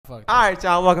fuck. All right,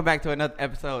 y'all. Welcome back to another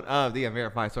episode of the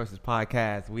Unverified Sources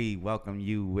Podcast. We welcome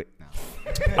you with. No.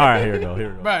 All right, here we go.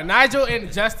 Bro, Nigel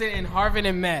and Justin and Harvin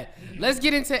and Matt. Let's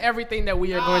get into everything that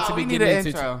we are going to be getting into.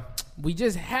 Intro. We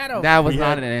just had a. That was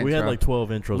not an intro. We had like 12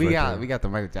 intros. We got the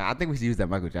Michael Jackson. I think we should use that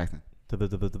Michael Jackson. No,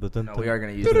 we are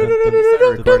gonna use it.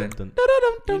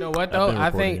 You know what though? I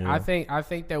yeah.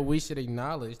 think that we should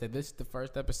acknowledge that this is the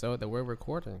first episode that we're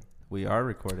recording. We are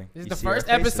recording. This is You the see our first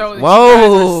faces? episode that Whoa, you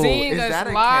guys are seeing is us that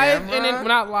a live and camera?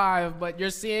 not live, but you're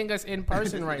seeing us in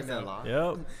person right now.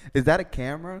 Yep. Is that a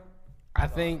camera? I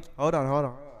think. Hold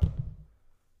on.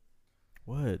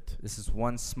 What? This is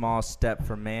one small step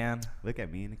for man, Look at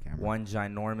me in the camera. one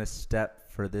ginormous step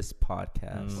for this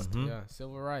podcast. Mhm. Yeah,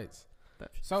 civil rights.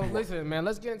 So listen, man,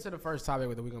 let's get into the first topic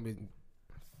that we're gonna be.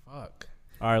 Fuck.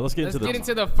 All right, let's get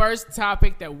Into the first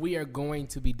topic that we are going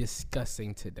to be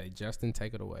discussing today. Justin,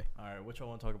 take it away. All right, what y'all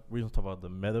want to talk about? We want to talk about the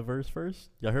metaverse first.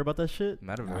 Y'all heard about that shit?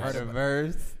 Metaverse.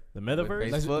 Metaverse. The metaverse?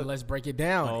 Facebook. Let's break it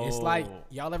down. It's like Oh.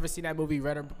 y'all ever seen that movie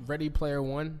Ready Player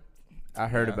One? I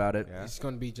heard about it. Yeah. It's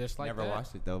gonna be just like Never that.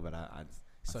 watched it though, but I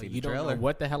So seen you the don't trailer. know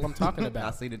what the hell I'm talking I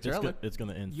about. see the It's, trailer. it's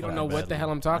gonna end. You don't know what the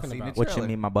hell I'm talking I seen about. the What you trailer.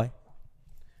 mean, my boy?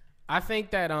 I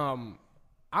think that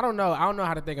I don't know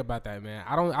how to think about that, man.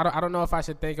 I don't know if I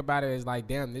should think about it as like,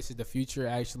 damn, this is the future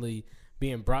actually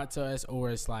being brought to us, or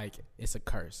it's like it's a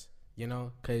curse, you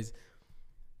know? Because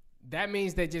that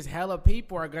means that just hella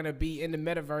people are gonna be in the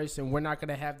metaverse, and we're not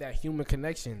gonna have that human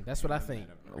connection. That's what I think.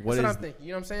 That's what I'm thinking.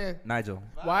 You know what I'm saying? Nigel.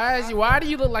 Why do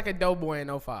you look like a doughboy in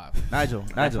 05? Nigel.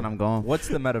 That's what I'm going. What's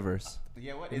the metaverse?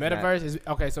 Yeah, what The is metaverse is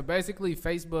okay. So basically,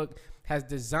 Facebook has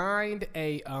designed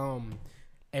a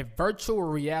virtual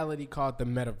reality called the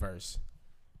metaverse,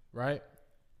 right?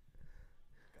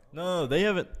 No, they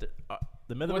haven't.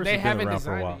 The metaverse Well, they has been haven't around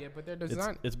for a designed while. it yet, but they're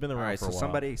designing. It's been All around right, for so a while.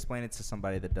 somebody explain it to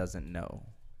somebody that doesn't know.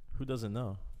 Who doesn't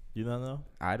know? You don't know?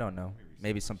 I don't know.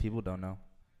 Maybe some people don't know.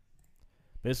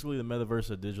 Basically, the metaverse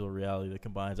is a digital reality that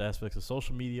combines aspects of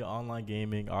social media, online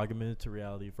gaming, augmented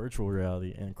reality, virtual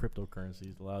reality, and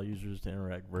cryptocurrencies to allow users to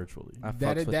interact virtually. I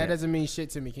That fucks with doesn't mean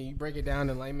shit to me. Can you break it down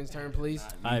in layman's term, please?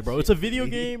 All right, bro. It's a video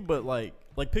game, but like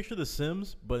picture The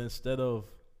Sims, but instead of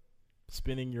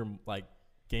spending your like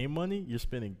game money, you're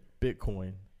spending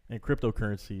Bitcoin and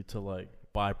cryptocurrency to like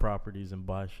buy properties and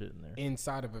buy shit in there.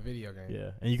 Inside of a video game.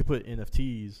 Yeah, and you can put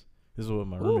NFTs. This is what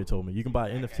my roommate told me. You can buy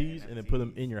NFTs and then put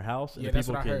them in your house. And Yeah, then that's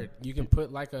people what I can, heard. You can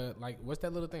put like what's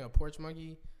that little thing? A porch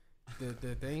monkey?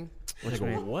 The thing? Like,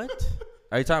 what?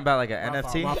 Are you talking about like an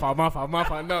NFT? My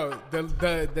fault. No,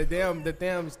 the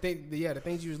damn thing. Yeah, the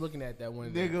things you was looking at that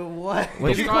one. Nigga, what? What'd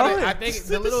It's you called call it- it? I think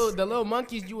the little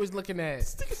monkeys you was looking at.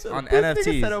 On This nigga said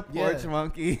NFTs. a porch Yeah.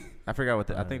 monkey. I forgot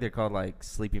what I think they're called, like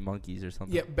sleepy monkeys or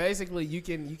something. Yeah, basically you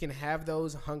can have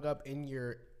those hung up in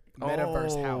your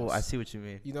metaverse house. I see what you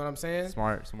mean. You know what I'm saying?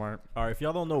 Smart. All right, if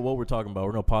y'all don't know what we're talking about,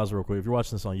 we're going to pause real quick. If you're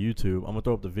watching this on YouTube, I'm going to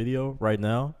throw up the video right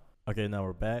now. Okay, now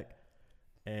we're back.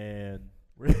 And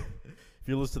if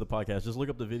you listen to the podcast, just look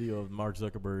up the video of Mark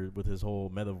Zuckerberg with his whole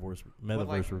metaverse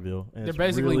like, reveal. And They're it's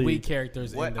basically really, weak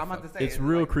characters. What in the I'm about to fuck- say, It's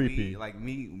real like creepy.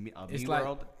 Me, It's me like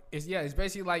world. it's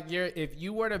basically like if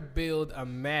you were to build a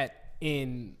mat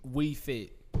in Wii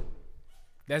Fit,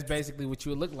 that's basically what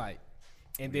you would look like,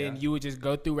 and then you would just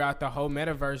go throughout the whole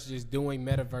metaverse just doing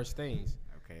metaverse things.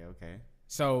 Okay.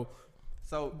 So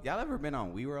So y'all ever been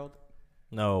on WeWorld?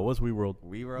 No, what's WeWorld?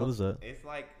 WeWorld. What is that? It's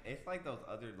like those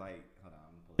other like. Hold on.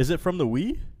 Is it from the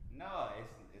Wii? No,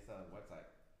 it's a website.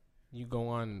 you go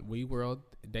on WeWorld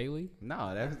daily.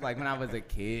 No, that was like when I was a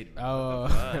kid. Oh,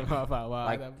 wow!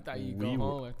 Like, I thought you go WeWorld.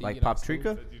 home after Like you get off Pop school.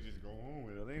 Trika? You just go home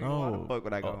with it. No. Why the fuck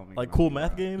would I go home? and Like get cool my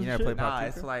math WeWorld? games? You and never shit? played Nah, Pop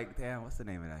it's Trika? like damn. What's the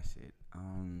name of that shit?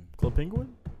 Club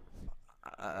Penguin?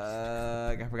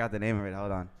 I forgot the name of it.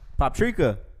 Hold on. Pop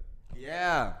Trika.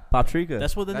 Yeah. Pop Trika.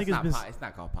 That's what the That's niggas not been. pop, it's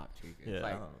not called Pop Trika. It's Yeah, I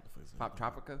like don't know what the fuck it's Pop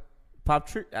Tropica. Pop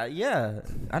Trika. Yeah.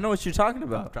 I know what you're talking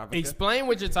about. Pop Tropica. Explain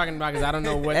what you're talking about, because I don't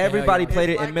know what. Everybody the hell played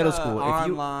It's it in like middle a school. If you-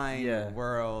 online Yeah.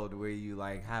 world where you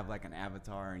like have like an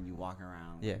avatar and you walk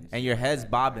around. Yeah. And your head's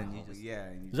bobbing. You just. Yeah.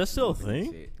 and you Is that just still a move and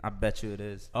thing? shit. I bet you it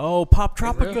is. Oh, Pop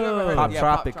Have you ever heard Tropica. of- Pop yeah,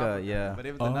 Tropica, yeah. But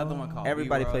it was another one called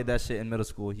Everybody WeWorld. played that shit in middle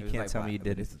school. It You was can't like tell me you black, but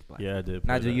didn't. this is black. Yeah, I did.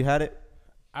 play Nigel, that. you had it?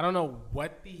 I don't know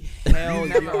what the hell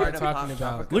never you heard are of talking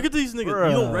Pop about. Look at these niggas.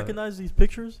 Bruh. You don't recognize these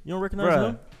pictures? You don't recognize Bruh.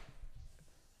 them?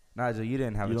 Nigel, you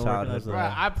didn't have You a don't childhood.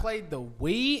 recognize Bruh, I played the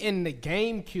Wii and the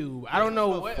GameCube. I don't know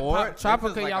what Before, Pop this Tropica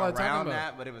was, like, y'all are around talking about.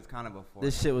 that, but it was kind of before.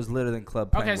 This shit was litter than Club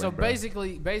Okay, Penguin, so bro.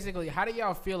 basically, how do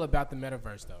y'all feel about the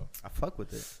metaverse though? I fuck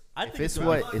with it. I If think it's it's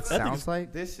what I it think sounds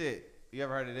like. This shit. You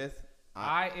ever heard of this?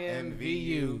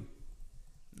 IMVU.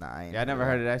 Nah, I ain't Yeah, I never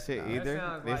heard of that shit Nah, that either.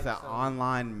 sounds It's like an some-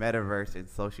 online metaverse and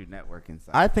social networking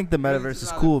site. I think the Really, metaverse is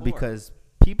 2004. cool because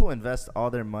people invest all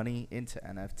their money into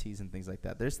NFTs and things like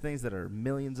that. There's things that are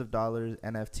millions of dollars,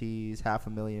 NFTs,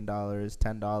 $500,000,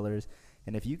 $10,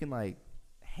 and if you can like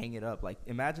hang it up, like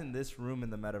imagine this room in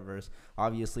the metaverse.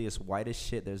 Obviously, it's white as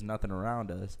shit. There's nothing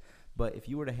around us, but if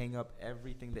you were to hang up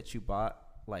everything that you bought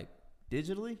like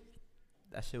digitally,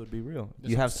 that shit would be real.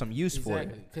 You have some use for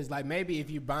it. Because like maybe if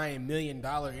you're buying $1 million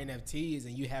NFTs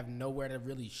and you have nowhere to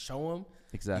really show them,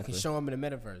 Exactly. you can show them in the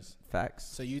metaverse. Facts.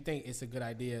 So you think it's a good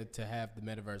idea to have the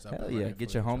metaverse up? Hell and yeah, running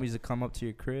get for your each other? homies to come up to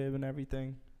your crib and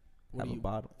everything. What Have do a you-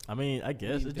 bottle. I mean, I guess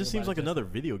you it think just seems about like it, another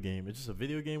video game. It's just a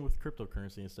video game with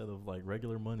cryptocurrency instead of like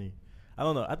regular money. I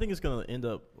don't know. I think it's gonna end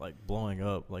up like blowing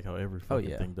up, like how every fucking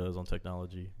yeah. thing does on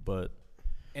technology. But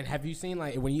And have you seen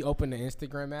like when you open the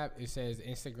Instagram app, it says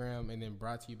Instagram and then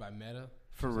brought to you by Meta.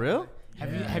 For real?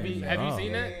 Have you seen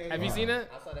that? Have you seen that?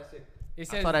 I saw that shit. It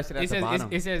says, saw that shit at the bottom.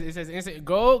 It says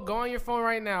go on your phone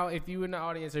right now. If you in the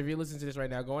audience, or if you're listening to this right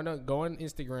now, go on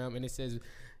Instagram and it says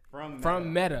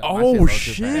from Meta. oh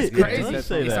shit shit, It's it crazy. does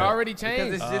say It's that. already Because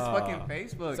changed. it's just fucking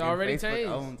Facebook. It's and already Facebook changed.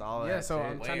 owns all Yeah, that so shit.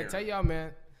 I'm trying to tell y'all,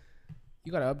 man.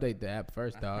 You gotta update the app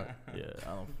first, dog. Yeah,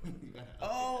 I don't.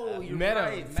 Oh, you're Meta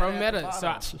right. from at the Meta. So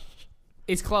bottom.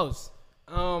 it's close.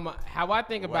 How I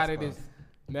think about What's it is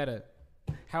Meta.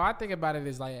 How I think about it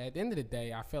is like at the end of the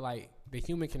day, I feel like the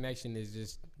human connection is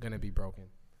just gonna be broken.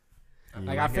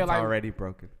 Like I feel it's like already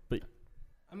broken.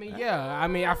 I mean, yeah. I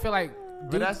mean, I feel like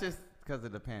But that's just because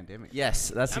of the pandemic. Yes,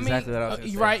 that's exactly what I was going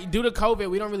to say. right. Due to COVID,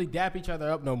 we don't really dap each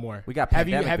other up no more. We got have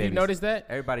you pandemic babies. noticed that?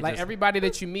 Everybody like just- everybody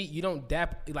that you meet, you don't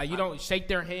dap like you don't shake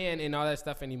their hand and all that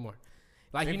stuff anymore.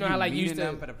 Like you know how like you used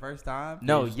them to. for the first time.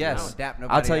 No, I yes. don't dap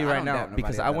nobody. I'll tell you I right don't now dap nobody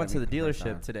because that I went I to the meet for first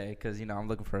dealership time. today because I'm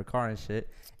looking for a car and shit.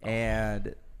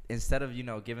 And instead of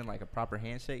giving like a proper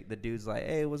handshake, the dude's like,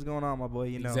 "Hey, what's going on, my boy?"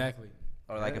 Exactly.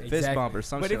 or like a Exactly. fist bump or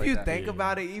something. But if you like that. think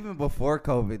about it, even before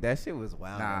COVID, that shit was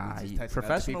wild. Nah, We just touching other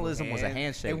professionalism people's was a hands,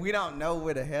 handshake. and we don't know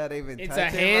where the hell they been. It's touching,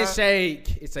 a bro.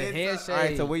 handshake. It's a It's handshake. All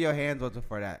right, so where your hands was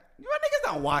before that? You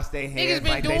niggas don't wash their hands Niggas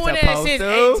been like doing they that supposed since to.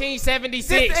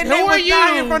 1876. And Who they are was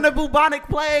dying you? from the bubonic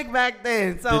plague back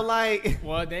then. So Did- like,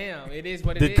 Well, damn. It is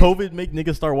what it Did is. COVID make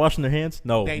niggas start washing their hands?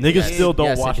 No, They niggas did. still don't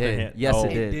Yes, it wash their did. hands. Yes, No.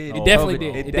 it did. It It definitely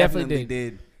did. It It definitely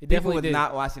did. It People definitely was did.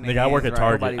 not washing their Nigga, I hands. work at right.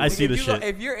 Target. Nobody I was. see If this you go- shit.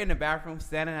 If you're in the bathroom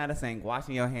standing at a sink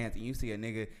washing your hands and you see a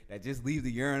nigga that just leaves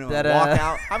the urinal and Da-da. walk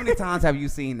out, how many times have you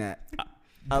seen that?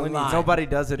 A lot. Nobody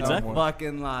does it Exactly. no more.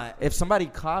 Fucking lot. If somebody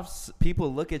coughs,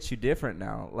 people look at you different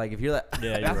now. Like if you're like,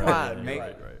 Yeah, you're That's right. why you're it make-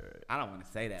 right. I don't want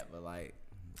to say that, but like,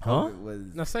 Huh? COVID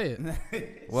was No, say it.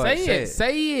 what? Say it.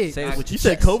 Say it. Say it with You your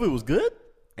said chest. COVID was good?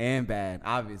 and bad.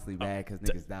 Obviously bad because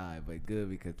niggas died, but good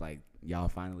because like y'all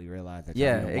finally realized that.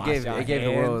 Yeah, y'all need to it wash gave y'all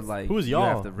the hands. world like Who is you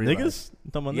have y'all? to realize. Niggas?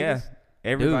 You talking about Yeah, niggas?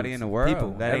 everybody Dudes, in the world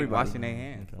people, that ain't everybody. washing their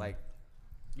hands. Okay. Like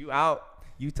you out,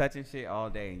 you touching shit all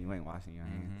day and you ain't washing your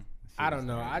hands. I don't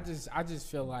know. I just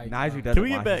feel like. Nigel doesn't Can we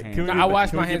get wash back- his hands. can we No, get I back- wash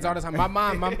can my we hands get- all the time. My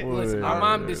mom, listen, my wait,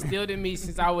 mom wait. distilled in me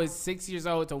since I was 6 years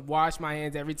old to wash my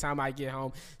hands every time I get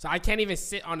home. So I can't even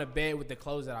sit on the bed with the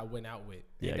clothes that I went out with.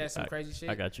 Ain't that some crazy shit?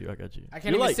 I got you. I can't You're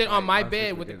even like- sit on my Like,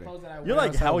 bed most with the people do clothes that I You're wear like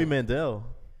outside Howie with. Mandel.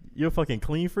 You're a fucking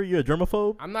clean freak. You're a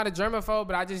germaphobe. I'm not a germaphobe,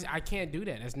 but I can't do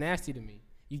that. That's nasty to me.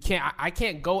 You can't. I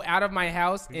can't go out of my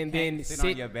house You and can't then sit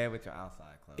sit. on your bed with your outside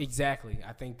clothes. Exactly.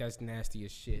 I think that's nasty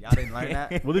as shit. Y'all didn't learn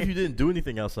that. What if you didn't do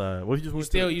anything outside? What if you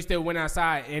just went You still went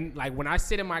outside, and like when I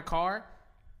sit in my car,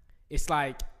 it's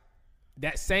like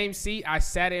that same seat I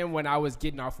sat in when I was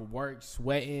getting off of work,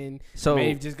 sweating. So-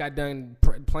 maybe just got done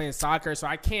playing soccer, so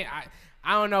I can't.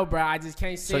 I don't know, bro. I just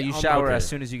can't sit. So you on shower my, as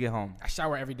soon as you get home. I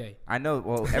shower every day. I know.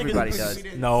 Well, everybody does.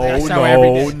 No, I shower every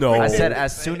no, day. no. I said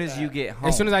as soon as you get home.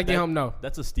 As soon as I get home, no.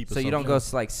 That's a steep so assumption. you don't go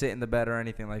like sit in the bed or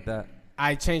anything like that.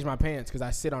 I change my pants because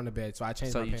I sit on the bed, so I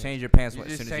change So my you pants. change your pants You as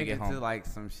just soon as you change get it to home. like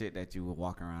some shit that you would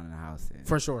walk around in the house in.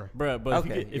 For sure. Bruh, but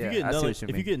Okay, if you yeah, get I see none, what you if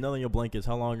you mean. get none on your blankets,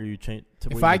 how long are you changed?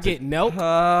 If I get milk,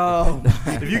 Oh,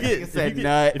 if you get said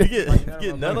nut. if you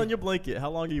get none on your blanket,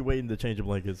 how long are you waiting to change your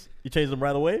blankets? You change them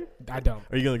right away, I don't. or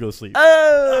are you gonna go to sleep?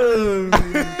 Oh.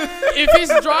 If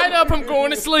it's dried up, I'm going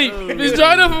to sleep. If it's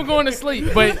dried up, I'm going to sleep.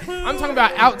 But I'm talking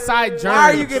about outside germs.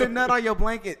 why are you getting nut on your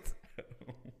blankets?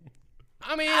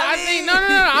 I mean, I think no.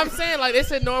 I'm saying like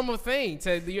it's a normal thing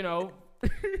to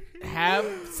have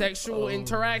sexual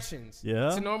interactions. Yeah.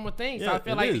 It's a normal thing. So Yeah, I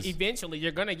feel it like is. eventually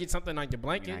you're gonna get something on your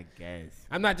blanket. I guess.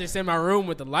 I'm not just in my room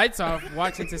with the lights off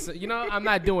watching I'm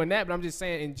not doing that, but I'm just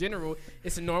saying in general,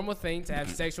 it's a normal thing to have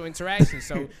sexual interactions.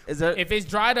 So Is that if it's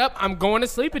dried up, I'm going to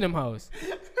sleep in them hoes.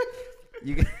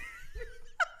 you?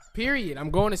 Period. I'm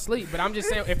going to sleep. But I'm just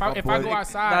saying, if I go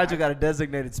outside, Nigel got a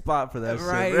designated spot for that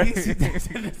Right.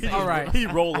 shit. all right. He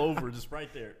roll over just right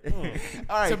there.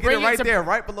 All right, To get bring it it right to- there,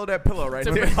 right below that pillow, right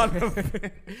to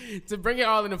there. to bring it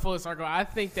all in a full circle, I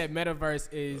think that metaverse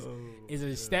is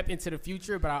a step into the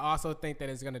future, but I also think that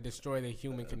it's going to destroy the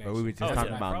human connection. But we were just Oh,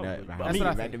 talking yeah, about probably. that. But That's what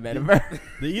I Back to think. metaverse.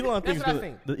 The Elon thing's what I gonna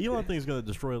think. the Elon thing's gonna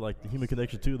destroy like the human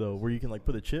connection too, though, where you can like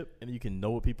put a chip and you can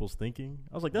know what people's thinking.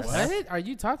 I was like, that's What are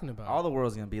you talking about? All the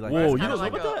world's gonna be like, Whoa, that. you Kinda don't know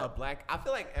like about that? a black. I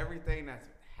feel like everything that's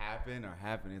happened or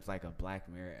happened, it's like a Black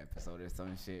Mirror episode or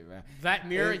some shit, man. Black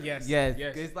Mirror, Yes. yes.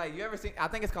 It's like you ever seen? I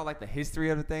think it's called like the history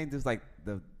of the thing. Just like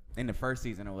in the first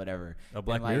season or whatever. A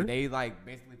Black and, like, Mirror? They like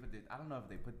basically put this. I don't know if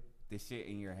they put this shit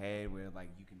in your head where like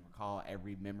you can recall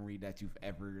every memory that you've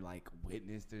ever like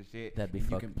witnessed or shit. That'd be and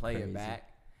you fucking can play crazy. it back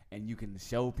and you can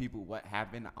show people what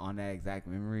happened on that exact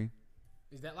memory.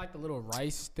 Is that like the little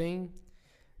rice thing?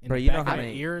 In Bro, the you know back how of the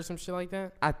many- ear or some shit like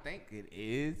that? I think it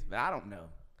is, but I don't know.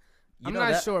 I'm know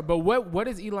not that- sure. But what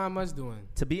is Elon Musk doing?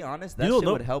 To be honest, You that don't shit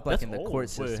know- would help like that's in the old. court Wait,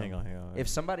 system. hang on. If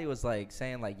somebody was like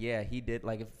saying like, yeah, he did,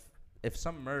 like if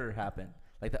some murder happened,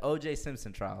 like the O.J.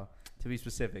 Simpson trial, to be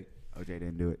specific, OJ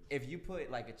didn't do it. if you put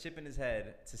like a chip in his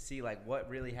head to see like what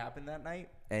really happened that night,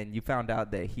 and you found out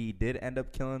that he did end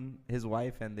up killing his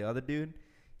wife and the other dude,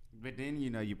 But then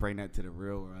you bring that to the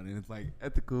real world, and it's like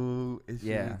ethical issues.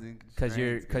 yeah, and because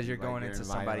you're constraints, you're like, going you're into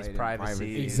somebody's violating privacy,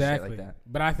 and shit Exactly. like that.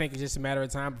 But I think it's just a matter of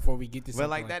time before we get to But something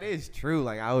like that is true.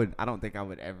 Like I don't think I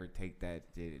would ever take that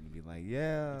shit and be like,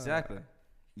 yeah, Exactly.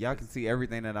 Y'all can see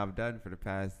everything that I've done for the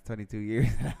past 22 years.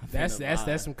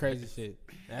 That's some crazy shit.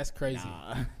 That's crazy.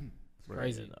 Nah.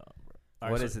 Crazy.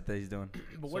 What is it that he's doing?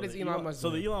 But what is the Elon Musk So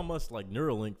doing? the Elon Musk like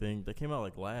Neuralink thing that came out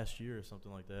like last year or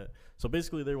something like that. So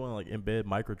basically they want to like embed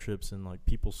microchips in like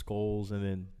people's skulls, and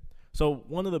then so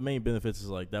one of the main benefits is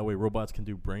like that way robots can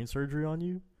do brain surgery on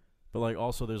you. But like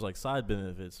also there's like side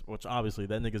benefits, which obviously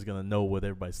that nigga's gonna know what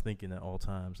everybody's thinking at all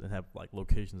times and have like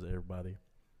locations of everybody,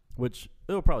 which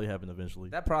it'll probably happen eventually.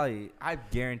 That probably, I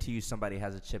guarantee you, somebody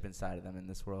has a chip inside of them in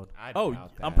this world. I Oh,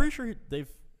 doubt I'm that. pretty sure they've.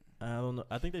 I don't know.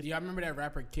 I think they. Do y'all remember that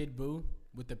rapper Kid Boo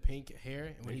with the pink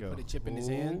hair and when he Nigga, put a chip in his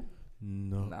who? hand?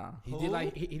 No. Nah. He did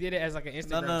like he did it as like an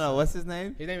Instagram. No. What's his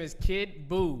name? His name is Kid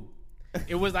Boo.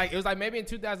 It was like maybe in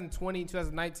 2020,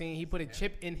 2019, he put a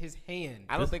chip in his hand.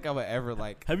 I don't think I would ever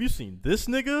like. Have you seen this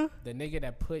nigga? The nigga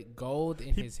that put gold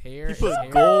in his hair. He his put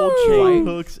hair- gold chain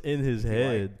White? hooks in his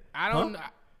head. I don't know.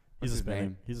 He's What's his Hispanic.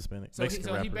 name? He's Hispanic. So, Mexican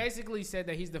he rapper. basically said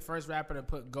that he's the first rapper to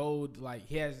put gold, like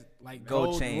he has like Gold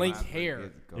gold chain. linked hair.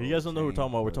 If you guys don't know what we're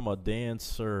talking about, we're talking about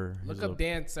Dancer. Look up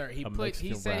Dancer. He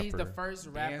Mexican said he's the rapper. first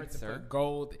rapper to Dancer? put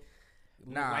gold,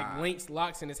 Nah. like links,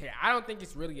 locks in his hair. I don't think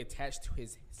it's really attached to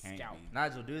his Can't scalp. be.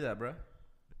 Nigel, do that, bro.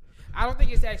 I don't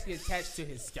think it's actually attached to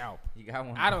his scalp. You got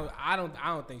one. I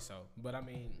don't think so. But I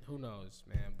mean, who knows,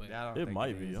 man? But It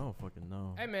might be. I don't fucking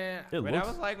know. hey, man, It But looks. that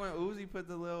was like when Uzi put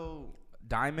the little.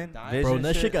 Diamond, Diamond? Vision Bro,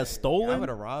 that shit got I stolen. would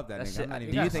have robbed that, That nigga. shit, I'm not do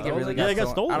even you gonna think lie. it really Yeah, got it got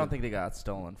stolen? stolen. I don't think they got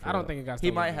stolen. For I don't real. think it got He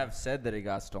stolen. might have said that it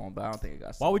got stolen, but I don't think it got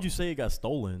Why stolen. would you say it got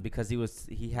stolen? Because he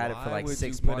had it for Why like would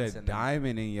 6 you put months. a And then,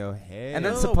 diamond in your head. and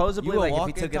then No, supposedly, You a like if he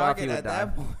walking took it off, he target would at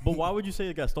that die. point. But why would you say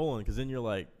it got stolen? Because then you're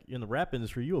like, you're in the rap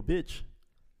industry, you a bitch.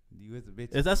 You was a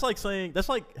bitch. That's like saying, that's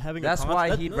like having That's a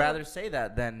why he'd rather say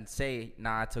that than say,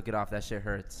 "Nah, I took it off. That shit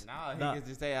hurts." Nah, he Nah. could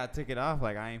just say I took it off.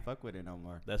 Like I ain't fuck with it no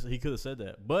more. He could have said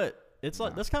that. But it's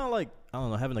like, Nah. that's kind of like, I don't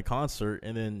know, having a concert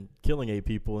and then killing 8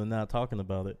 people and not talking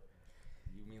about it.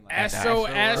 You mean like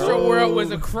Astro World was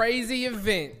a crazy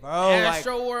event. Bro,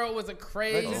 Astro World was a Like, just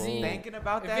crazy thinking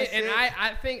about that event. shit.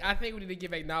 And I think we need to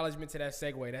give acknowledgement to that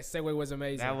segue. That segue was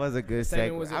amazing. That was a good Segue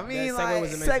segue. was a- I that mean, segue like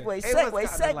was amazing. it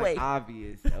was kinda, like,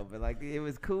 obvious though, but like it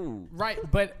was cool. right,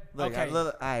 but Look,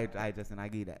 okay. I Justin, I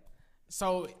get that.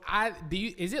 So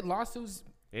is it lawsuits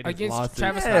It is against lawsuits.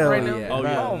 Travis Scott Hell right now? yeah. Oh,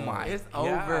 yeah. Oh my. It's God.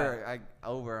 over like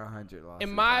over 100 lawsuits.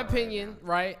 In my out right opinion, now.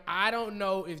 right, I don't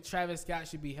know if Travis Scott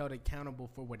should be held accountable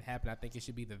for what happened. I think it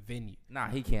should be the venue. Nah,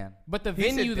 he can. But the He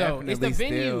should venue though, it's the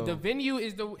definitely venue. still- The venue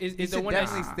is he the should one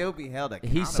definitely that's. still be held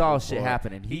accountable. He saw for shit it.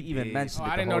 happening. He even did. mentioned Oh, it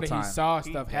I the didn't know whole that time. he saw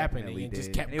He stuff happening definitely and just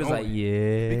did. kept And he was going. like,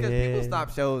 "Yeah." Because people stop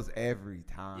shows every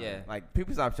time. Yeah. Like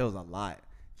people stop shows a lot.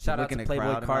 Shout out Look in to the Playboy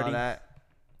crowd and all Cardi. that.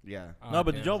 Yeah. Oh, No,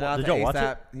 but damn. did y'all Shout out did to y'all watch it?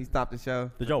 A$AP. He stopped the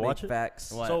show. Did y'all Big watch it?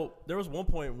 Facts. What? So there was one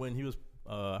point when he was,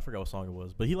 I forgot what song it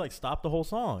was, but he like stopped the whole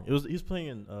song. He was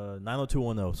playing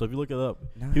 90210. So if you look it up,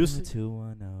 he was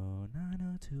 90210,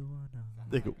 90210.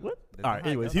 Nigga, what? That's All how right. it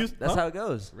Anyways, goes. he was. That's huh? how it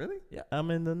goes. Really? Yeah. I'm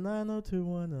in the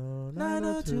 90210.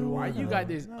 90210. Why you got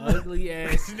this ugly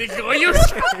ass nigga on your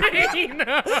screen?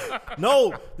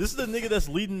 No, this is the nigga that's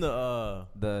leading the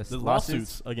The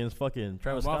lawsuits against fucking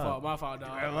Travis My Scott. fault, my fault,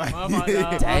 dog. My fault, dog. My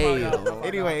fault, Damn. dog.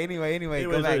 Anyway, Anyways,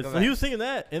 go back. so he was singing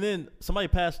that, and then somebody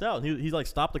passed out, and he like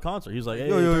stopped the concert. He was like, "Hey,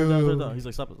 Yo, turn down." He's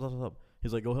like, "Stop."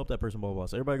 He's like, "Go help that person." Blah blah blah.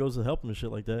 So everybody goes to help him and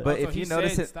shit like that. But Also, if he you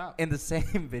notice said it stop. in the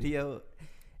same video,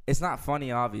 it's not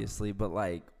funny, obviously, but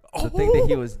like the thing that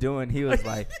he was doing, he was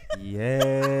like,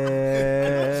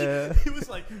 yeah. he was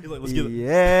like, "Let's get him,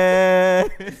 Yeah.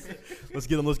 let's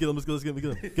get him, let's get him." Get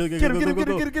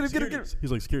him.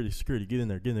 He's like, "Security, get in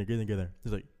there."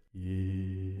 He's like,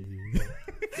 "Yeah."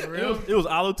 For real? It was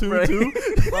auto tune Right. too.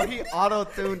 Bro, he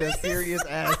auto-tuned a serious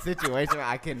ass situation.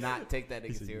 I cannot take that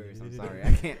nigga serious. I'm sorry.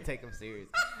 I can't take him serious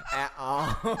at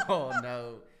all. Oh,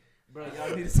 no. Bro,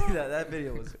 y'all need to see that. That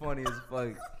video was funny as fuck.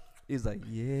 He's like,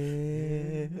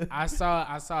 yeah. I saw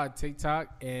a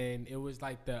TikTok, and it was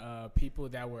like the people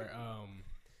that were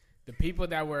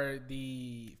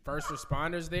the first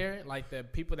responders there, like the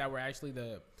people that were actually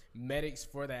the medics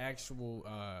for the actual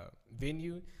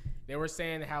venue. They were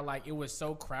saying how like it was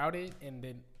so crowded, and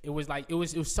then it was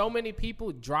so many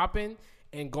people dropping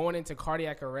and going into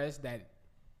cardiac arrest that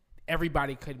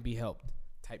everybody couldn't be helped,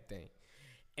 type thing.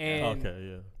 And Okay,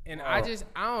 yeah. and I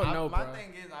don't know, My bro.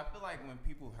 thing is, I feel like when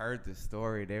people heard the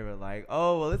story, they were like,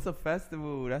 "Oh, well, it's a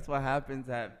festival. That's what happens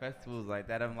at festivals like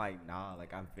that." I'm like, "Nah,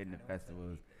 like I've been to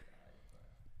festivals.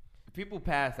 People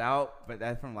pass out, but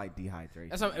that's from like dehydration."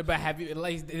 That's what, but have you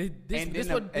like this? And This,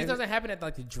 then this doesn't happen at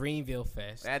like the Dreamville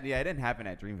Fest. Yeah, it didn't happen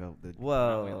at Dreamville.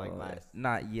 Well, like last.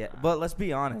 not yet. But let's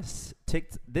be honest.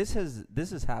 This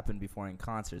has happened before in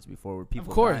concerts before where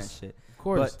people course. die and shit. Of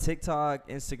course, But TikTok,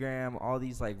 Instagram, all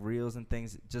these like reels and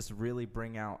things just really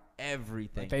bring out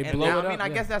everything. They And blow now, it I mean, up, I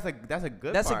yeah. guess that's a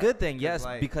good. That's part, a good thing, 'cause, yes,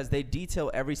 like, because they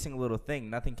detail every single little thing.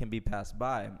 Nothing can be passed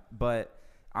by. But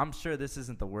I'm sure this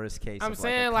isn't the worst case. I'm of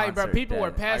saying like, a bro, concert people were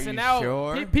death. passing you out.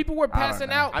 sure? People were I don't passing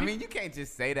know. out. I mean, you can't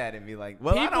just say that and be like,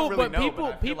 "Well, I People- don't really but know." people-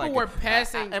 but I feel people like were it-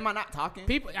 passing- Am I not talking?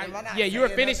 People, Am I not yeah, you were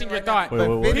saying finishing nothing your right now? thought. Wait,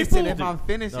 But wait, finishing, wait. if I'm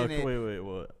finishing No, it,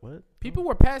 wait, what? People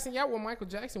were passing out when Michael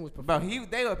Jackson was bro, performing.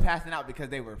 they were passing out because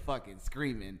they were fucking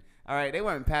screaming. All right, they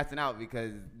weren't passing out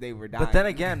because they were dying. But then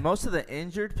again, most of the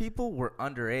injured people were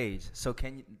underage. So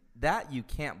you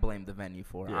can't blame the venue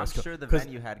for. Yeah, I'm it's sure the 'cause-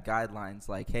 venue had guidelines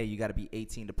like, hey, you got to be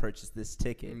 18 to purchase this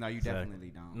ticket. no, you Exactly. definitely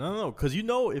don't. No, because you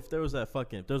know if there was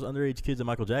underage kids at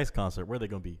Michael Jackson concert, where are they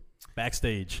gonna be?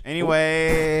 Backstage.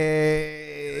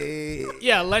 Anyway,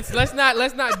 Yeah, let's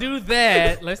not do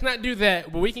that. Let's not do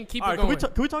that. But we can keep All it right, going.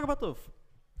 can we talk about the?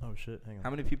 Oh shit! Hang on.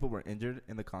 How many people were injured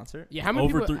in the concert? Yeah, how many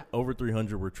people? Over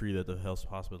 300 were treated at the health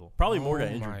hospital. Probably more got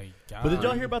injured. My God. But did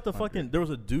y'all hear about the fucking? There was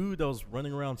a dude that was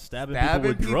running around stabbing people Stabbing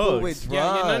with people drugs. with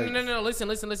Yeah, drugs.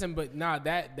 no. Listen. But nah,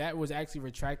 that was actually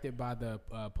retracted by the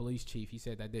police chief. He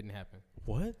said that didn't happen.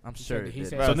 What? I'm He sure said- it he did.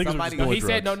 said- Bro, So niggas were somebody- just No, doing he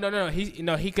said drugs.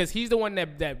 no. Because he's the one that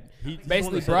He's the one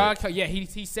basically that said broadcast. Yeah,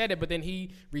 he said it, but then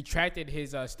he retracted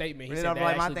his statement. He You said know, that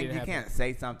like, my actually thing, didn't you happen. can't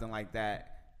say something like that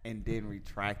and then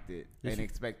retract it Yes, and you-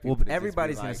 expect people Well, to just be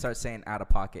everybody's gonna like- start saying out of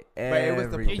pocket. But it was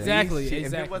the everything. police Exactly, chief. If it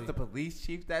exactly. was the police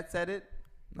chief that said it,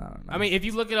 No. I mean, if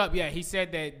you look it up, yeah, he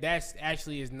said that's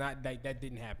actually is not that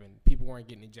didn't happen. People weren't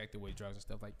getting injected with drugs and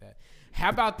stuff like that. How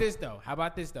about this though?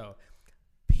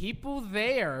 People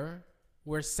there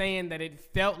were saying that it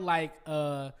felt like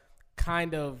a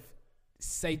kind of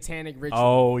satanic ritual.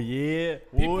 Oh yeah.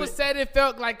 People What? said it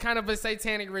felt like kind of a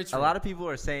satanic a ritual. lot of people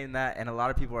are saying that, and a lot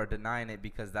of people are denying it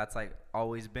because that's like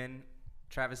always been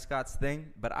Travis Scott's thing.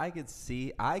 But I could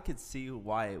see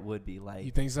why it would be like.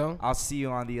 You think so? I'll see you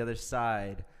on the other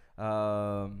side.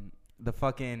 The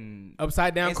fucking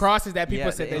Upside down Inst- crosses that people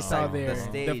yeah, said the they saw inside- there.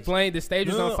 the stage. The stage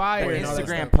was No, on no, fire. the and all that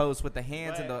Instagram stuff. post with the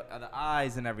hands and the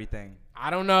eyes and everything. I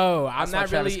don't know. I'm That's why not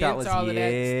Travis really Scott into was, all of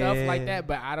that stuff like yeah. that,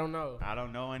 but I don't know. I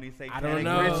don't know any satanic I don't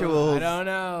know. rituals. I don't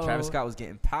know. Travis Scott was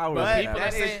getting power. But people that are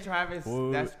is saying- Travis.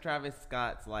 What? That's Travis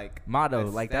Scott's like motto.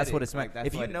 Like that's what it's aesthetic. meant. Like,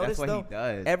 If you that's notice what though, he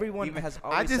does. everyone Even- has I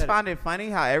always just said find it funny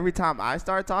how every time I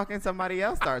start talking, somebody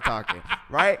else start talking.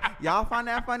 Right? Y'all find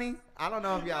that funny? I don't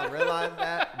know if y'all realize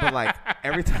that, but like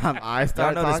every time I Y'all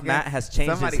start notice talking, Matt has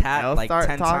changed his somebody hat else like start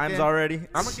 10 times talking. already.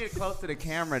 I'm gonna get close to the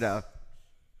camera though.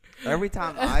 every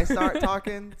time I start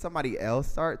talking, somebody else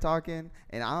start talking,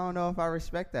 and I don't know if I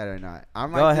respect that or not. I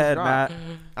might Go just ahead, drop. Matt.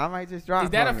 I might just drop. Is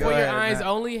that a from it. For Go Your ahead, Eyes Matt.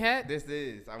 Only hat? This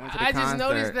is. I went to the I concert. just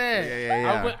noticed that.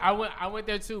 Yeah. I went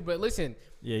there too. But listen,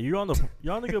 Yeah, you're on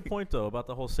the good point though about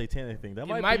the whole satanic thing. That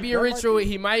it might be a ritual.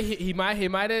 He might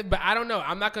have, but I don't know.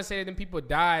 I'm not gonna say that them people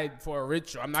died for a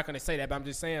ritual. I'm not gonna say that, but I'm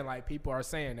just saying like people are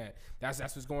saying that. That's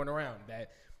what's going around.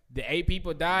 That the 8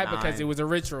 people died because it was a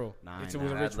ritual. 9. It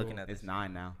was a ritual. Looking at It's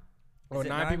 9 now. Or Is it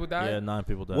 9 9? people died. Yeah, 9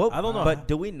 people died. What, I don't know. But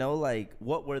do we know, like,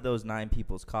 what were those 9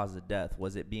 people's cause of death?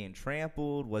 Was it being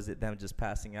trampled? Was it them just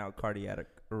passing out cardiac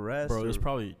arrest? Bro, it was or-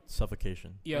 probably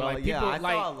suffocation. Yeah, Well, like people I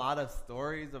like saw a lot of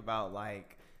stories about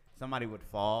like somebody would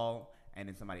fall and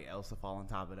then somebody else would fall on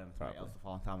top of them. Somebody else would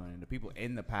fall on top of them. And the people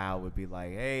in the pile would be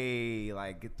like, "Hey,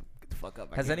 like get the fuck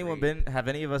up." Have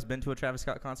any of us been to a Travis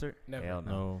Scott concert? never. Hell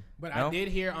no. No. But No? I did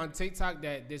hear on TikTok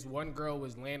that this one girl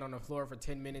was laying on the floor for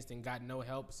 10 minutes and got no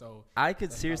help. So I could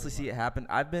That's seriously probably see it happen.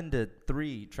 I've been to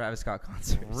 3 Travis Scott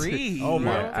concerts. 3? Oh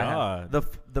my Yeah. I have.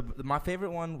 god. My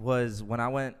favorite one was when I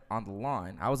went on the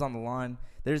lawn. I was on the lawn.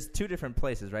 There's 2 different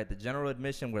places, right? The general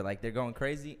admission where like they're going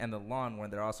crazy, and the lawn where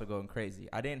they're also going crazy.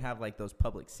 I didn't have like those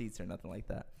public seats or nothing like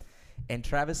that. And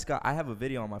Travis Scott, I have a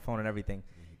video on my phone and everything.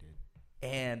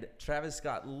 And Travis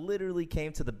Scott literally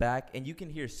came to the back, and you can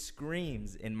hear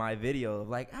screams in my video of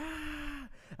like,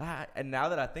 ah. And now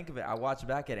that I think of it, I watch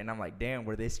back at it, and I'm like, damn,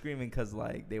 were they screaming because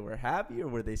like they were happy, or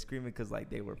were they screaming because like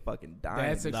they were fucking dying?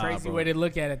 that's a Nah, crazy bro. way to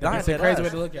look at it. Nah, That's a dead crazy ass. way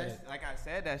to look at it. Like I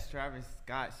said, that's Travis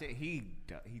Scott shit. He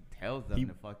tells them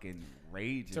to fucking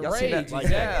rage. To Y'all see rage, that? Like,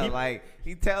 exactly. yeah, like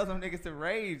he tells them niggas to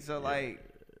rage. So like.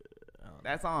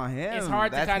 That's on him. It's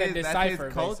hard to That's kinda his- decipher, That's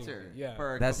his culture. basically. Yeah.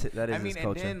 for a That couple- is I mean, his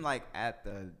culture. and then like at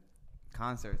the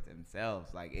concerts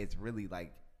themselves, like it's really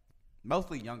like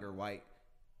mostly younger white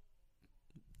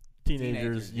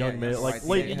Teenagers, young yeah, men, young like white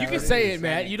late. teenagers. You can say it,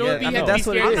 Matt. You don't be I mean, have that's to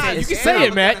what be it scared. is. Nah, you I'm can saying- say it,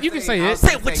 I'm Matt. gonna You can say- say I it. was Say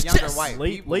gonna it with say your younger chest. white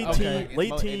Late- people. late teen- It's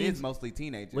late It teens. is mostly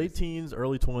teenagers. Late teens,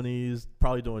 early 20s,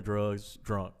 probably doing drugs,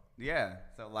 drunk. Yeah.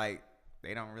 So like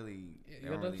they don't really. They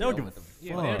don't really They don't know give what a the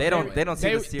Yeah, fuck. They don't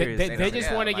see the serious. They don't- just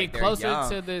yeah, want to like, get they're closer young,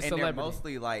 to the and celebrity. they're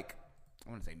mostly like I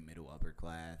want to say middle upper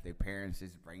class. Their parents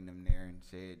just bring them there and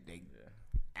shit. They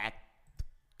act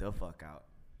the fuck out.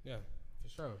 Yeah, for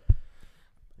sure.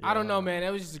 I don't know, man.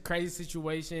 That was just a crazy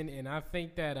situation, and I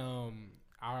think that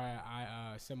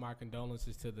I send my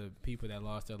condolences to the people that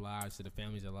lost their lives, to the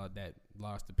families that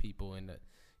lost the people, and the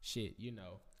shit. You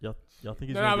know. Y'all think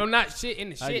he's No, gonna I'm not shit in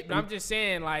the shit, but I'm just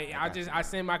saying, like, I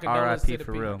send my condolences R.I.P. to the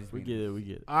for people. real. we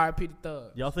get it. R.I.P. the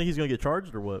thug. Y'all think he's gonna get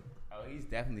charged or what? Oh, he's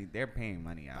definitely. They're paying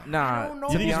money out. Nah, I don't know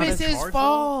Do you think if he's it's gonna his charge,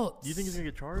 fault. Do you think he's gonna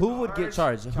get charged? who would get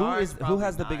charged? Who Charged, who probably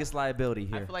has the not. biggest liability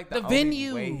I here? feel like The the only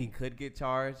venue. way he could get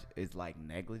charged is like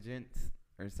negligence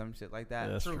or some shit like that.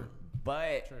 Yeah, that's True. true.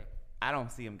 But True. I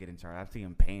don't see him getting charged. I see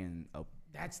him paying a.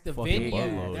 That's the Fucking venue.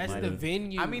 buttload, That's man. the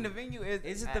venue. I mean, the venue is.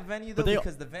 Is it the venue But though? they-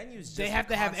 Because the venue's just they have a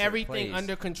to have concert everything place.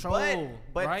 under control,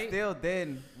 but right? still,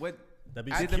 then what? That'd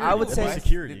be Did the security. I would That'd be say-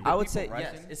 security. did I the would people say rushing?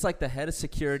 yes. It's like the head of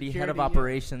security, head of Security, yeah.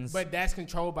 operations. But that's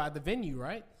controlled by the venue,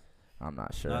 right? I'm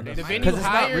not sure. Nah, The that's venue fine. it's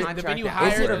not hires. re- The venue Is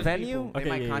hires. it a those venue? people. They Okay,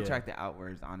 might yeah, contract it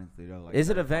outwards, honestly, though. Like Is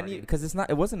it a third party. venue? Because it's not.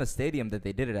 It wasn't a stadium that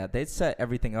they did it at. They set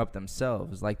everything up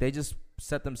themselves. Like they just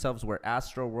set themselves where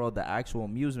Astro World, the actual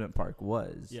amusement park,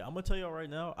 was. Yeah, I'm gonna tell y'all right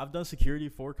now. I've done security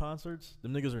for concerts.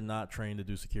 Them niggas are not trained to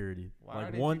do security. Why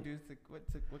like did one you do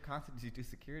what concert did you do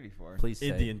security for? Please say.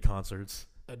 Indian concerts.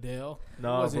 Adele.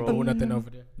 No, wasn't bro. doing nothing over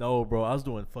there. No, bro. I was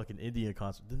doing fucking Indian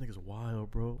concerts. Them niggas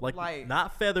wild, bro. Like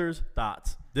not feathers,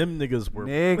 dots. Them niggas were.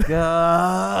 Nigga.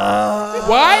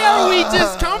 Why are we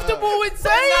just comfortable with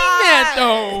saying that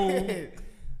though?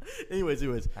 Anyways.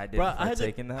 I did Bro, before I had to-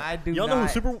 taking that. I do Y'all know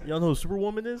not. y'all know who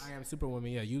Superwoman is? I am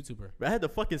Superwoman, yeah, YouTuber. I had to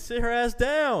fucking sit her ass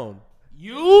down.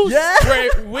 You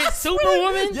Yeah. with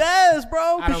Superwoman? Yes,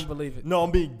 bro. I don't believe it. No, I'm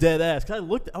being dead ass. Cause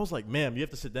I was like, ma'am, you have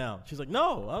to sit down. She's like,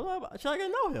 no, she's like, I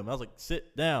know him. I was like,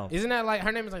 sit down. Isn't that like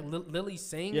her name is like Lily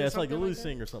Singh? Yeah, or it's like something Lily that?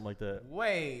 Singh or something like that.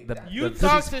 Wait. You the-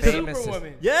 talked to famous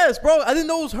Superwoman. Yes, bro. I didn't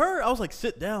know it was her. I was like,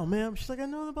 sit down, ma'am. She's like, I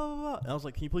know, blah, blah, blah. And I was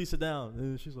like, can you please sit down?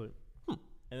 And she's like, And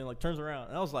then like turns around.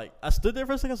 And I was like, I stood there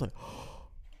for a second. I was like,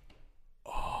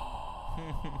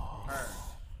 Her.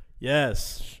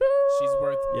 yes. She's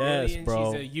worth Yes, millions.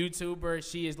 bro. She's a YouTuber.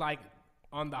 She is like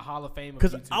on the Hall of Fame of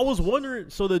Because YouTubers. I was wondering,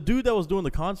 so the dude that was doing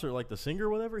the concert, like the singer or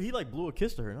whatever, he like blew a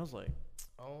kiss to her. And I was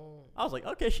like,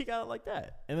 okay, she got it like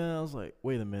that. And then I was like,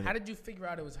 wait a minute. How did you figure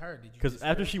out it was her? Did you? Because just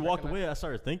after she walked recognize- away, I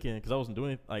started thinking, because I wasn't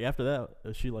doing it. Like after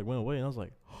that, she like went away, and I was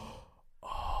like,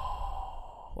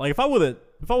 oh. Like if I would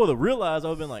have realized, I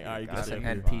would have been like, all right, you can Got sit it.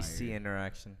 here. NPC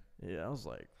interaction. Yeah, I was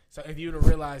like, So if you'd have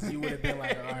realized, you would have been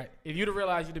like, all right. If you'd have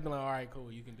realized, you'd have been like, all right,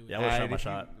 cool, you can do it. yeah, I would have shot my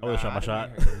shot. I would have shot my shot.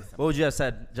 What would you have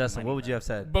said, Justin? What would you have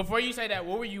said? Before you say that,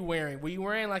 what were you wearing? Were you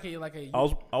wearing like a?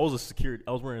 I was a security.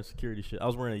 I was wearing a security shit. I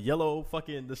was wearing a yellow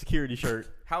the security shirt.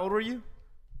 How old were you?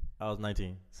 I was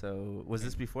 19. So was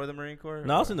this before the Marine Corps?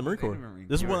 No, I was in the Marine Corps.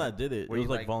 This is when I did it. Were It you, was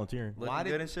like like, volunteering. Looking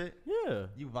good and shit? Yeah.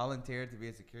 You volunteered to be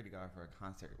a security guard for a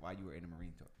concert while you were in the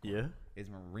Marine Corps. Yeah. Is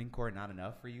Marine Corps not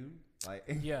enough for you? Like,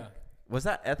 Yeah. Was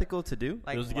that ethical to do?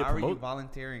 like It was to why get were you promoted.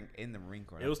 volunteering in the Marine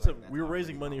Corps? It was That's to. like- that's We were not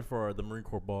raising really money wrong. for the Marine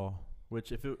Corps ball.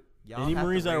 Which if it Y'all any have to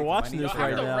Marines that are raise watching money this for Y'all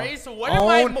right have to now, raise. So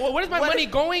what is my money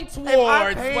going towards? If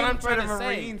I'm What paying I'm for trying the to say.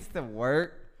 Marines to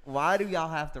work, why do y'all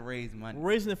have to raise money? we're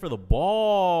raising it for the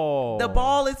ball. The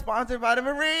ball is sponsored by the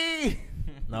Marine.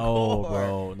 No, Corps.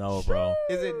 bro. No, bro.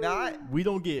 Is it not? We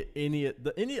don't get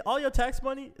all your tax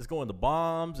money is going to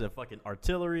bombs and fucking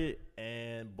artillery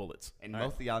and bullets. And All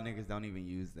most of y'all niggas don't even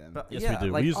use them. But Yes, yeah, we do. We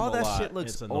like use them all a that lot. shit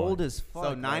looks It's annoying. old as fuck.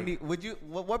 So 90. Would you?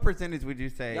 What percentage would you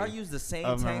say? Y'all use the same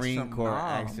of tanks Marine from Corps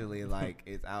Nam. actually like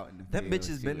is out in the Them field bitches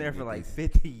been shooting there for like niggas?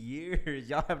 50 years.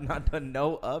 Y'all have not done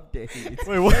no updates.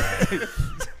 Wait, what?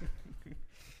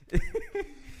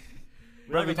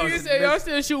 Bro, You say y'all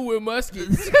still shoot with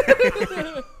muskets.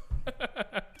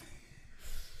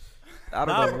 I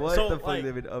don't know what So, the fuck like,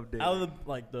 they've been updating. Out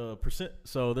of the percent,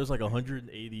 so there's like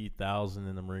 180,000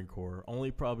 in the Marine Corps.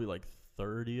 Only probably like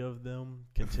 30 of them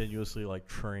continuously like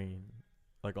train,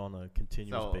 like on a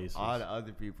continuous So basis. all the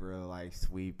other people are like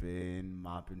sweeping,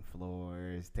 mopping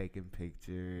floors, taking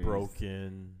pictures.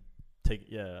 Broken,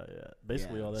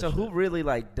 basically Yeah. all that. So shit. who really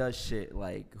like does shit?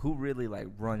 Like who really like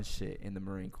runs shit in the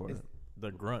Marine Corps? The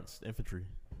grunts, infantry.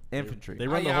 Infantry. They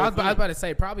run the I whole was thing. about to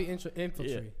say probably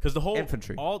infantry. Yeah, because the whole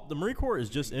Infantry. all the Marine Corps is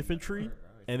just infantry,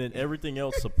 and then everything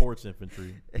else supports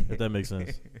infantry. If that makes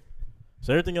sense.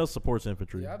 So everything else supports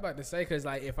infantry. Yeah, I was about to say because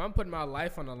like if I'm putting my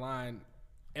life on the line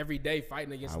every day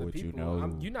fighting against How the would you people,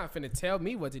 know? you're not finna tell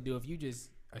me what to do if you just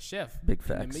a chef. Big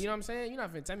You know facts. what I'm saying? You're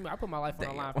not finna tell me. I put my life on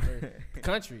the line Damn. for the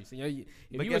country. So, if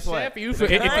But you a guess what? chef, The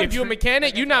if you a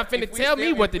mechanic, you're not finna If we tell me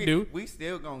still- what if to we- do. We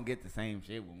still gonna get the same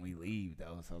shit when we leave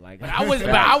though. So like, But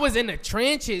I was in the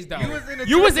trenches though.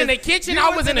 You was in the kitchen. I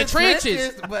was in the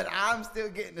trenches. But I'm still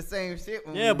getting the same shit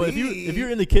when Yeah, we but leave. if you're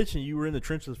in the kitchen, you were in the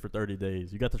trenches for 30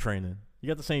 days. You got the training. You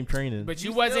got the same training. But You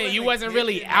you still wasn't in you the wasn't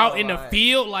really kitchen, out though, in the like-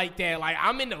 field like that. Like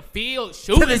I'm in the field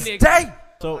shooting To this niggas. day,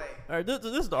 so all right, this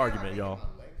is the argument, y'all.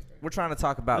 we're trying to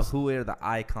talk about who are the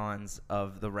icons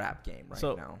of the rap game right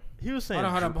So now. he was saying,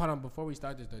 Hold on. Before we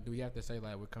start this, though, do we have to say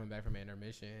like we're coming back from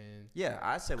intermission? Yeah,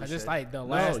 I said we Cause should. it's like the you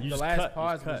last just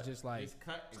pause cut, was cut. just like Just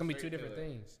cut it's gonna be two straight to different it.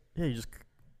 things. yeah, you just.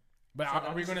 But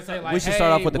are we gonna say like We should hey,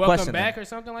 start off with the welcome question back then. or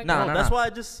something like Nah, that? nah, That's nah. why I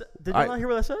just did. You All right. not hear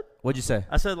what I said? What'd you say?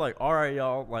 I said like, all right,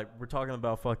 y'all, like we're talking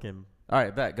about fucking. All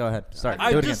right, bet. Go ahead. Start.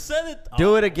 I Do it just said it.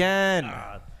 Do it again.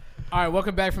 God. All right,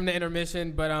 welcome back from the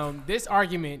intermission. But this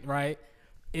argument right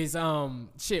is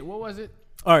shit. What was it?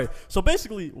 All right, so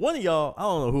basically, one of y'all, I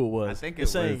don't know who it was. I think it is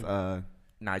was saying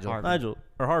Nigel. Harvey. Nigel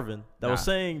or Harvin that was Nah.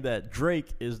 saying that Drake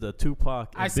is the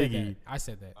Tupac and I said Biggie. that. I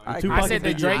said that. I Tupac I said and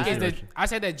that Biggie Drake of is the. generation. I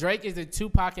said that Drake is the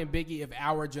Tupac and Biggie of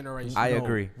our generation. I No,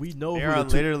 agree. We know There who are the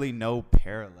literally no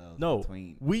parallels no.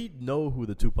 between. We know who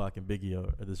the Tupac and Biggie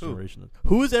are of this Who? generation.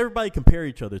 Who does everybody compare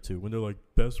each other to when they're like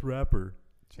best rapper?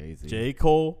 Jay-Z. J.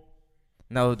 Cole.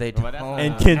 No, they don't. Well, that's not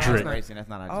And our Kendrick. generation, That's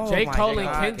not our Oh J. my Cole and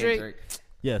God. Kendrick.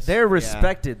 Yes. They're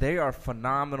respected. They are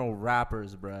phenomenal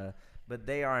rappers, bruh. But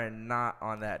they are not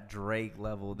on that Drake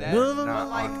level. They're No, no, no, not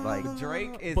no, on, like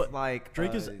Drake is But like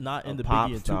Drake is not in the pop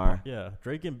Biggie and star. Tupac. Yeah,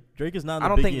 Drake is not. In I the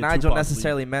don't Biggie think and Nigel Tupac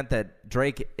necessarily meant that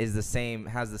Drake is the same,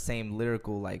 has the same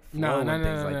lyrical like flow No. and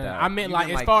things like that. I meant You like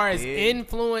mean as like far as big?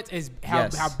 influence is how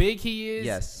Yes. how big he is.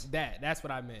 Yes. That's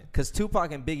what I meant. Because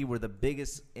Tupac and Biggie were the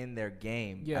biggest in their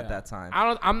game Yeah. at that time.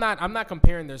 I'm not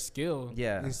comparing their skill.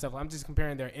 Yeah. And stuff. I'm just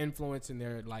comparing their influence and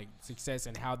their like success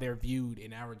and how they're viewed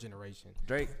in our generation.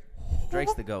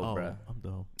 Drake's the GOAT, Oh, bruh. I'm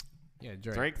dumb. Yeah,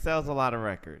 Drake sells a lot of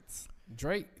records.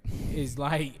 Drake is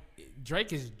like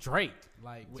Drake is Drake.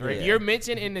 Like Drake. if you're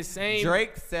mentioned in the same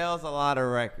Drake sells a lot of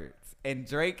records, and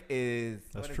Drake is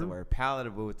That's what is true. the word,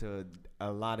 palatable to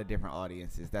a lot of different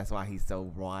audiences. That's why he's so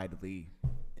widely.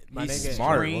 My He's nigga,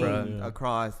 smart, streamed bruh. Yeah.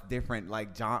 across different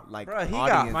like Bruh, he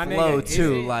got audiences. My flow nigga, is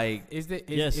too. it- Like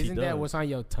Yes, he isn't that does. what's on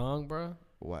your tongue, bro?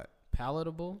 What?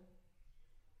 Palatable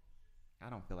I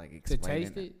don't feel like to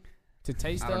explaining taste it, to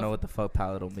taste I stuff. don't know what the fuck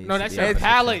palatable means. No, to that's be your honest.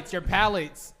 palates. Your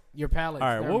palates. Your palates. All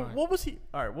right, Never mind. what was he?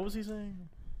 All right, what was he saying?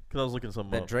 Because I was looking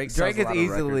something That up. Drake Drake sells is a lot of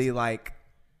easily records. like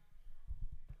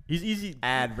He's easy.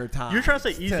 advertised. You're trying to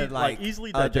say easy, to, like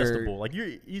easily other digestible. Like you're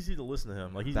easy to listen to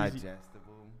him. Like he's easy.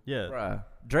 digestible. Yeah. Bruh,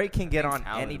 Drake can get on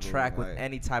any Palatable, track with like-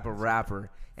 any type of rapper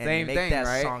and Same make thing, that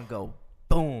right? song go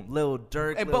boom. Lil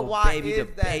Durk, Hey, Lil but why Baby, is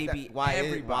the that? Baby, Why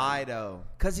everybody. though?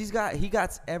 Cause he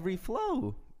got every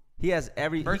flow. He has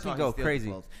every. First he of can all, go he steals crazy.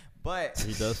 flows. But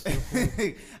He does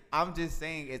steal I'm just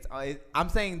saying I'm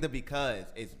saying the because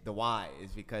it's the why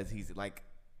is because he's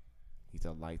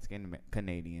a light skinned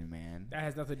Canadian man. That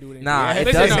has nothing to do with it. Nah, it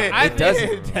Listen, doesn't. no, I It think-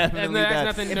 doesn't. Definitely that's does.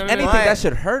 nothing to If do with Anything it. But that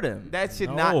should hurt him. That should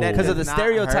No. not that Because of the does not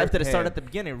stereotype hurt that it started him. at the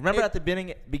beginning. Remember at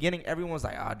the beginning, everyone was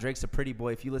like, Drake's a pretty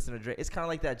boy. If you listen to Drake, it's kind of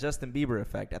like that Justin Bieber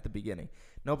effect at the beginning.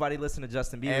 Nobody listened to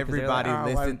Justin Bieber. 'cause they're like,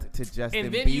 Everybody why- listened to Justin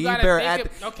And then you gotta Bieber.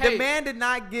 think okay. The man did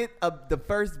not get the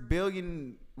first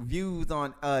billion views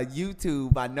on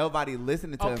YouTube by nobody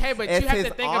listening to him. Okay, but It's you have his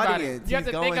to think about it. audience. You have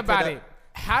He's to think going about the- it.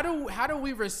 How do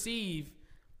we receive,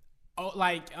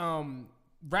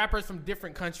 rappers from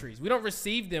different countries? We don't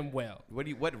receive them well.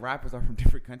 What rappers are from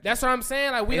different countries? That's what I'm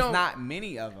saying. Like we it's don't. not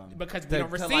many of them Because we don't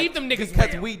receive them niggas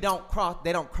because well. we don't cross.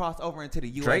 They don't cross over into the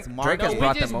U.S. Drake market. has No,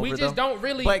 brought we just them we over, just though. don't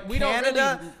really. But we Canada,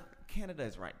 don't really. Canada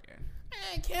is right there.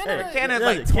 Man, Canada.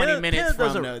 Canada's like 20 minutes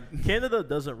from Canada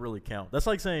doesn't really count. That's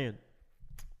like saying,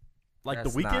 like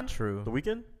That's the weekend. not true. The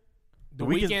weekend. The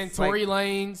Weeknd, Tory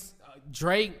Lanez,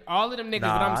 Drake, all of them niggas. What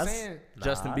I'm saying.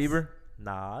 Justin Bieber.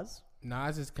 Nas.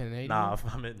 Nas is Canadian. Nah,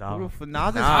 I meant nah. Nas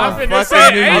is I'm from finna say,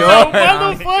 fucking New ain't York. no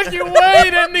motherfucking way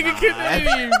that nigga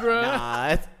Canadian, bro.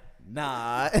 Nas.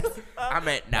 I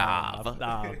meant Nah.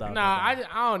 Nah, I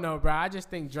don't know, bro. I just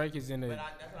think Drake is in the. But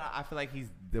I feel like he's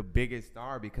the biggest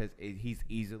star because he's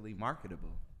easily marketable.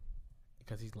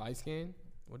 Because he's light skinned.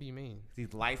 What do you mean?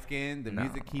 He's light skinned. The No.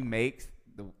 music he makes,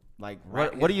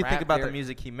 What do you think about the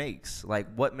music he makes? Like,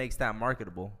 what makes that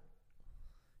marketable?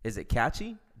 Is it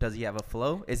catchy? Does he have a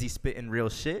flow? Is he spitting real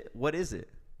shit? What is it?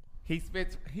 He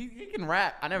spits. He can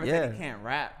rap. I never Yeah. said he can't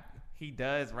rap. He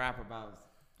does rap about.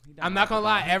 I'm not gonna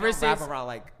lie, ever since- rap about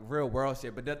like real world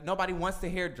shit, but nobody wants to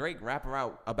hear Drake rap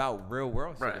about real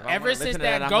world shit. Right. If I Ever wanna since listen to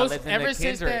that I'm Ghost, gonna listen ever to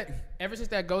since Kendrick.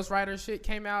 that Ghost Rider shit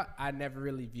came out, I never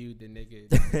really viewed the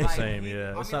nigga. Like, Same, he-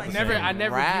 yeah. I It's mean, not like, the never, same. I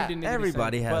never Rap. viewed the nigga.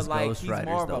 Everybody the same. has But like Ghost he's Riders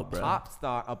more of though, a bro. pop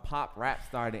star, a pop rap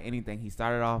star than anything. He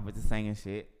started off with the singing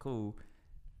shit, cool.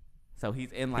 So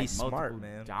he's in like He's multiple smart,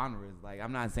 man. genres. Like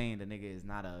I'm not saying the nigga is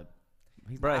not a.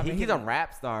 He's, Bruh, I mean, he he's a can-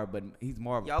 rap star, but he's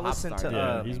more of a Y'all pop listen star. to, than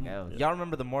Yeah, anything he's- else. Y'all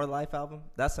remember the More Life album?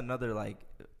 That's another like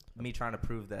me trying to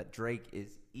prove that Drake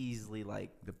is easily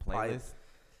like The playlist.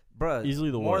 Bruh,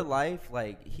 Easily the More what? Life,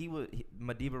 like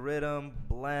Madiba Rhythm,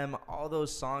 Blem, all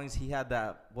those songs. He had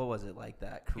that. What was it like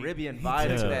that Caribbean He vibe?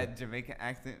 took Yeah. that Jamaican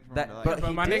accent from That- the, but like, But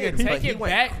he my did, nigga, but take he it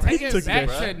went back. crazy. Take Took it back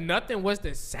that to nothing was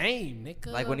the same, nigga.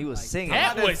 Like when he was singing.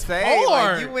 That I'm was just saying,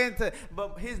 hard. Like, you went to,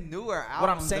 but his newer albums, What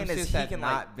I'm saying them is shits he have can,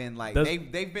 not like- been like Does-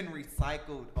 they've been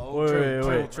recycled Wait, over wait, and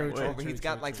wait, over and true, over. true, He's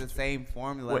got true, like true, the same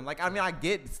formula. Wait. Like I mean, I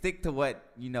get stick to what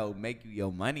make you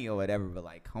your money or whatever, but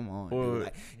like come on, Wait, dude. wait.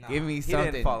 Like, Nah, give me he didn't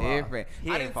something fall off. different. He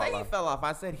I didn't didn't fall say he off. fell off.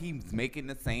 I said he's making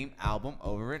the same album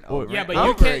over and Wait, over. Yeah, and but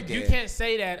over you again. can't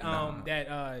say that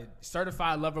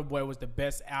Certified Lover Boy was the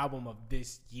best album of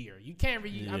this year. You can't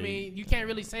really. I Yeah. mean, you can't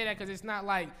really say that because it's not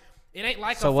like it ain't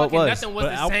like So a what fucking was? nothing was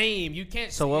But the same. You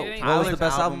can't. So say what- it ain't what was like- the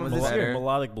best Tyler's album of this better. year?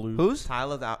 Melodic Blues. Whose?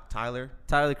 Tyler Tyler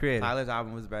the Creator. Tyler's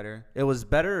album was better. It was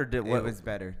better, or did what? It was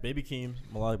better. Baby Keem,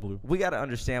 Melodic Blue. We got to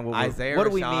understand what Isaiah what do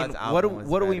we Rashad's mean? album was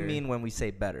What do we better. mean when we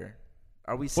say better?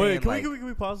 Are we saying Wait, can like?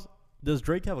 we pause? Does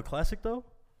Drake have a classic though?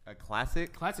 A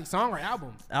classic. classic song or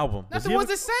album. Album. Does Nothing he was have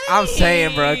the same. I'm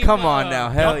saying, bro. Come on now.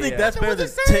 Hell Y'all think yeah. that's Nothing better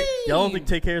was than the Take? Y'all don't same. think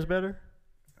Take Care is better?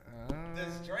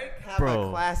 Does Drake have Bro.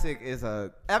 a classic?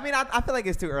 I mean, I feel like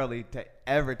it's too early to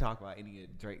ever talk about any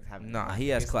of Drake's having. Nah, classics. he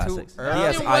has It's classics. too He early.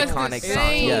 has It was the iconic songs.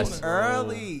 same. Yes.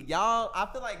 Early, y'all. I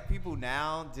feel like people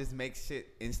now just make shit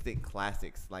instant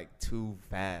classics like too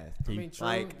fast. I mean, true.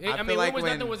 Like, I feel mean, like when was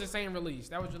when- nothing was the same release?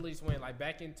 That was released when, like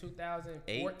back in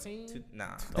 2014. Nah.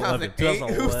 11,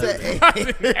 2008? Who said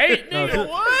 2011. 8? Hey, No, nigga,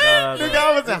 what? Nigga,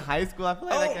 I was in high school. I feel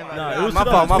like that came out. Nah, it was My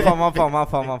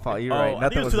 2010. fault. You're Oh, right. I think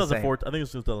Nothing it was was the same. 2014. I think it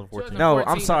was 2014. No,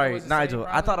 2014, I'm sorry, nothing was the same, Nigel.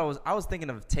 I thought probably. I was thinking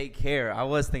of Take Care. I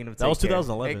was thinking of Take That was Care.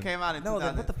 2011. It came out in No, 2000.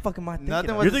 then what the fuck am I thinking? Nothing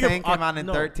of? was You're the thinking same. of- Came out in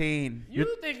no. 13.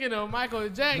 You thinking of Michael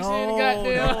Jackson? No,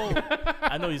 goddamn.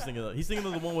 I know he's thinking of. He's thinking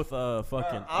of the one with fucking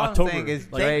all I'm October. saying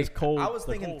is like, Drake- it's cold. I was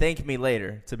the thinking cold. Thank Me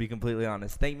Later, to be completely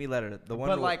honest. Thank Me Later. The one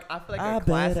But with- like, I feel like I a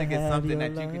classic better is have something your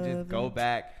that you can just go loving.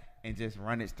 back and just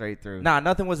run it straight through. Nah,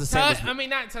 nothing was the same. as- I mean,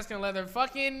 not Tuscan Leather.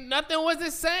 Fucking nothing was the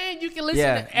same. You can listen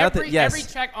Yeah, to every nothing- yes.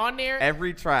 every track on there.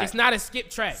 Every track. It's not a skip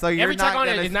track. So you're every track not on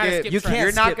there gonna is not a skip. skip You track. can't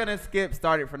You're not skip- gonna skip.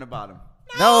 Start it from the bottom.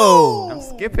 No. I'm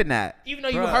skipping that. Even though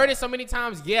you Bruh. heard it so many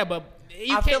times, yeah, but you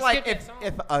I can't feel like skip that song.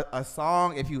 if a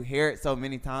song, if you hear it so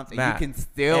many times and Matt, you can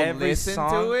still every listen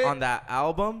song to it on that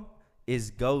album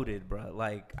is goated, bro.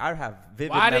 Like I have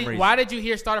vivid why memories. did you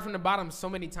hear "Started from the Bottom" so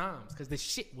many times? Because the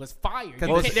shit was fire. You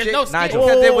because can't- there's no skip. Nigel.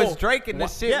 because it was Whoa. Drake and the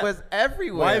shit Yeah. was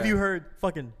everywhere. Why have you heard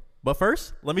fucking? But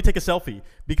first, let me take a selfie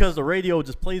because the radio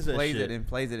just plays that plays shit. it and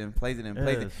plays it and plays it and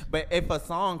plays it. Yes. But if a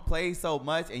song plays so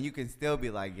much and you can still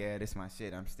be like, yeah, this my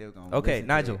shit, I'm still gonna. Okay, listen to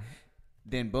Nigel. it,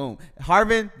 then boom,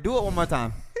 Harvin, do it one more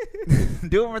time.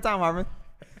 Do it one more time, Harvin.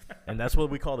 And that's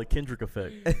what we call the Kendrick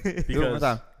effect. Do it one more Because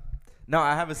time. No,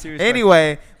 I have a serious.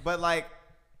 Anyway, but like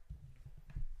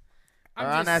I'm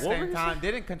around just- that what were same you time,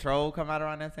 didn't Control come out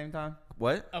around that same time?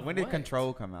 What? Of When did what?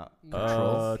 Control come out?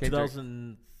 uh, Kendrick.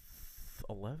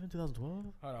 2011, 2012.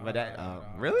 Hold on, But that- hold on, hold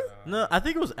on, really? hold on, No, I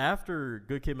think it was after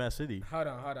Good Kid, Mad City. Hold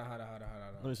on.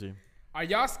 Let me see. Are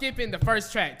y'all skipping the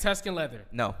first track, Tuscan Leather?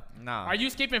 No, Nah. Are you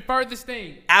skipping Furthest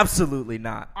Thing? absolutely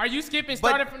not. Are you skipping But-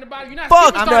 Started from the Bottom? You're not Fuck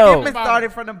skipping I'm no. Started from skipping the Bottom.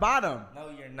 started from the bottom. No,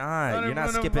 you're not. You're not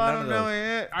skipping none of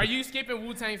those. Are you skipping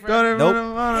Wu-Tang Forever? Nope.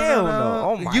 Hell no.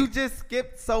 Oh my. You just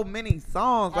skipped so many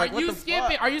songs. Are Like, what you the skipping?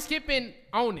 fuck? Are you skipping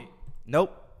Own It?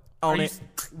 Nope. Are Own you it.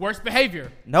 Worst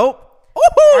Behavior? Nope.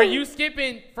 Are you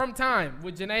skipping From Time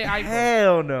with Janae Eifel?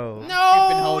 Hell no. No,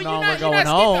 Skipping Hold you're On, not, We're you're Going not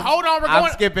Home. skipping Hold On, We're I'm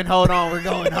Going. skipping. Hold on, we're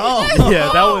going home.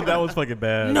 Yeah, that was fucking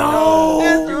bad. No,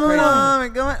 Hold on, we're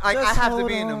going. Like I Just have to hold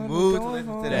be in the on, mood to we're listen going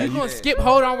to home. that. you gonna shit. skip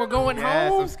Hold On, We're Going Yes,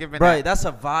 Home? I'm skipping Bro, that. that's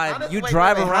a How vibe. does- You wait,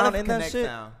 drive wait, how around does in that Connect shit.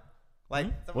 sound? Like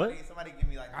What? somebody give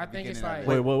me like. I the think it's beginning of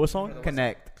like- it. Wait, what song?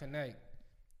 Connect. Connect.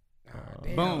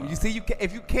 Boom. You see, you can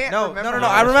if you can't. No, remember no, no,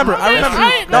 how I it remember. sounds- I remember.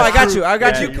 Right. No, I got you. I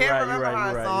got Yeah, you. You you're can't right, remember you're right, how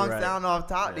you're a right, song you're right. sound off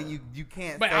top, then you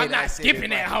can't. But say I'm that not shit skipping is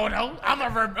that. like- Hold on.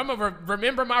 I'm a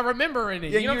remember my remembering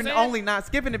it. Yeah, you know what I'm you're saying? only not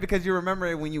skipping it because you remember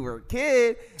it when you were a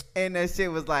kid, and that shit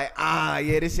was like,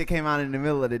 yeah, this shit came out in the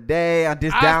middle of the day. I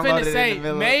just I was downloaded finna it in say the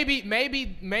middle.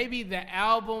 maybe the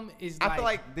album is like. I feel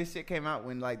like this shit came out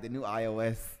when like the new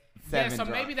iOS 7 yeah. So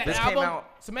dropped. maybe the This came album. out-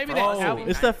 So maybe Oh, that album.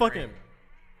 it's that fucking.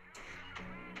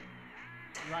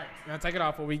 Right. Now take it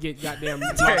off before we get goddamn.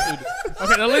 locked in.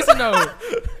 Okay, now listen though.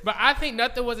 But I think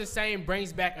Nothing Was the Same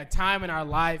brings back a time in our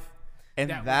life. And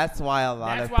that- that's why a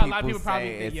lot that's of why a people lot of people probably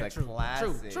say think, it's yeah, a true,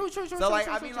 classic. true. So like,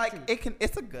 true, I mean, true, like true.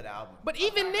 it's a good album. But I'm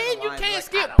even not then, gonna you lie, can't like,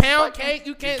 skip I don't Pound fucking- Cake.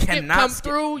 You can't skip cannot Come skip-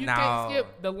 Through. You can't no.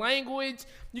 skip the language.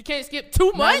 You can't skip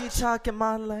too Now you much. talking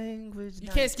my language. You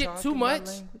now can't skip talking too my much.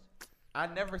 language. I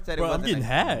never said it Bro, I'm wasn't getting a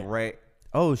hacked. great.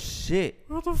 Oh shit,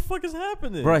 What the fuck is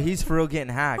happening? bro, he's for real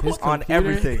getting hacked His on computer-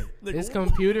 everything. His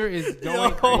computer is going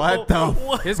Yo, crazy. What the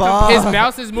what? His, fuck? his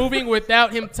mouse is moving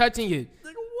without him touching it.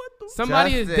 Nigga, what the?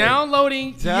 Somebody is Justin.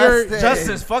 downloading Justin. your.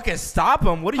 Justice, fucking stop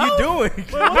him! What are you doing? Wait,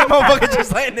 That motherfucker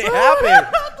just letting it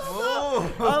happen.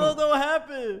 Oh. I don't know what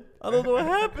happened. I don't know what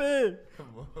happened.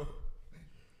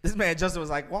 This man Justin was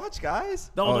like, "Watch,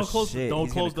 guys." No, Oh, don't close. shit, Don't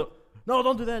he's close gonna the. No,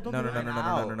 don't do that. Don't No, do no, that. no, no,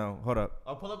 no, no, no, no. Hold up.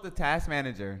 I'll pull up the task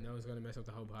manager. No, it's gonna mess up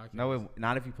the whole podcast. No,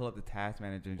 not if you pull up the task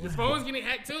manager. Your Just phone's getting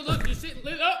hacked too. Look, your shit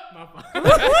lit up. My phone.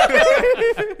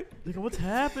 Nigga, what's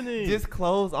happening? Just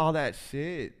close all that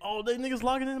shit. Oh, they niggas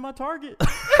logging into my Target.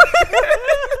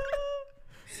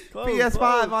 Close, PS5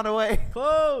 close, on the way.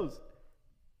 close.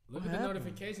 Look What at the happened?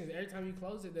 notifications. Every time you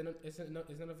close it, then it's a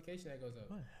notification that goes up.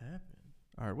 What happened?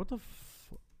 All right, what the?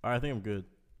 All right, I think I'm good.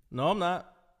 No, I'm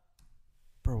not.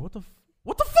 Bro, what the?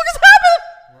 What the fuck is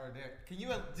happening? Can you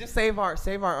just save our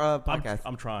podcast?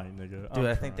 I'm trying, nigga. Dude, I'm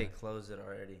I think they trying. closed it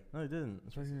already. No, they didn't.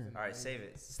 It's right here. All right, save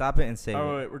it. Stop it and save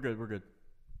Oh, it. wait, we're good. We're good.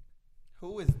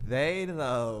 Who is they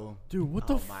though? Dude, what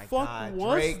Oh the my fuck God,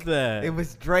 was Drake. that? It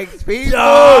was Drake's people. Yo!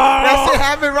 That shit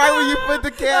happened right when you put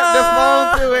the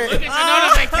phone to Look it.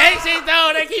 at your notifications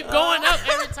though. They keep going up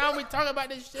every time we talk about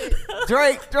this shit.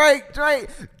 Drake.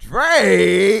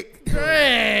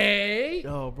 Great.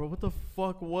 Yo, bro, what the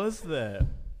fuck was that?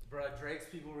 Bro, Drake's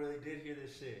people really did hear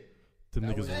this shit. Them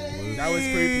niggas was- are loose. That was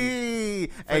creepy.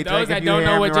 For For those that don't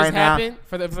know what just happened,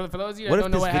 for those of you that What don't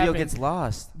if know this what video happened, gets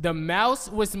lost? the mouse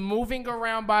was moving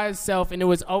around by itself and it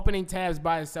was opening tabs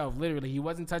by itself. Literally, he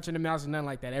wasn't touching the mouse or nothing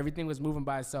like that. Everything was moving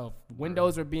by itself.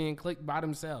 Windows were being clicked by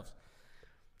themselves.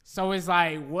 So it's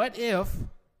like, what if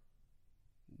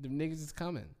the niggas is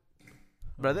coming?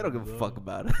 Bro, they don't give a fuck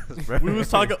about us, bro. We was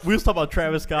talking about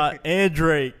Travis Scott and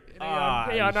Drake. They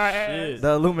on our ass. shit.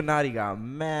 The Illuminati got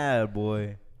mad,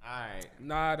 boy. All right.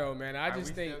 Nah, though, man. I Are just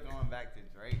we think. still going back to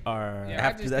Drake? All right. Yeah,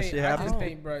 After that shit I happened? just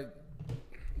think, bro,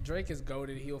 Drake is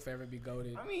goated. He'll forever be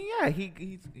goated. I mean, yeah,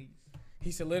 he's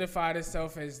He solidified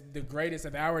himself as the greatest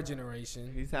of our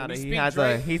generation. He's When had we a, he speak has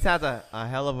Drake, a he's had a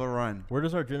hell of a run. Where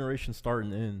does our generation start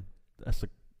and end? That's the.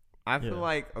 I feel Yeah.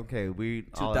 like we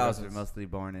all of us are 2000s. mostly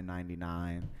born in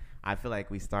 '99. I feel like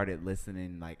we started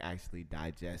listening, like actually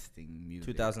digesting music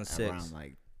 2006. around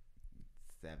like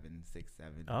 6,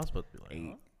 7, I was about to be like, 8.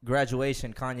 huh?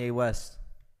 Graduation, Kanye West.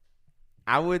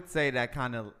 I would say that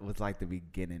kind of was like the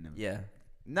beginning of. Yeah.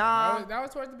 Nah. That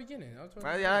was towards the beginning. That was towards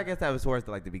Well, the yeah, I beginning. guess that was towards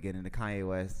like the beginning. The Kanye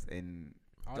West and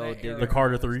All Gold that Digger. era The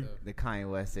Carter and all that 3. stuff. the Kanye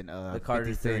West and The Carter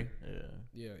 50 3. Cent. Yeah.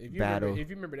 Yeah, if you Battle. remember, if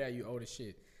you remember that, you old as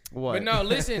shit. What? But no,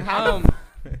 listen.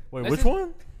 Wait, Let's which just-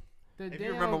 one? the If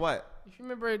you remember what? If you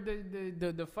remember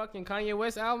the fucking Kanye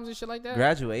West albums and shit like that.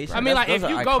 Graduation. I mean, like Those if are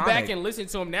you go iconic. back and listen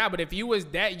to him now, but if you was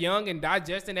that young and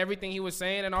digesting everything he was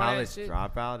saying and all College that shit,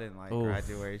 dropout and like Oof.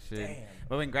 graduation. Damn.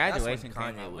 But when That's when graduation came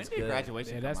Kanye out, when was did good. graduation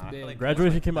Yeah, come that's out? I feel big. like it was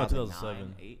Graduation like came out 2009,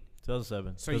 2007. 8.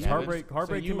 2007. so Because you Heartbreak so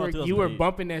came you out were 2008. you were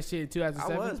bumping that shit in I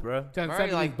 2007. was, bro. 2007,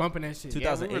 you Like- was bumping that shit.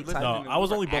 2008 listening No, to- I was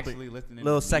we were only bumping- actually listening to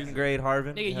Little music. second grade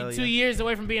Harvin. Nigga, Hell you 2 yeah. years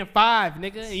away from being 5,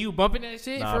 nigga, and you bumping that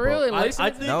shit Nah, for bro. real and I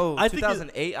listening. think- No, I think it-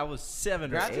 2008. I was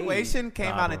 7 or 8. Graduation came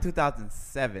Nah, out bro. in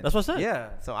 2007. That's what I said. Yeah.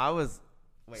 So I was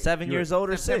 7 you're- years old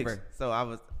or 6. September. So I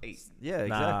was 8. Yeah,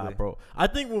 Nah, exactly. bro. I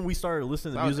think when we started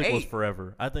listening So to I was music was 8.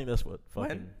 forever. I think that's what When?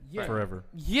 fucking Yeah. forever.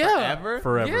 Yeah.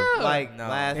 Forever. Yeah. Like No.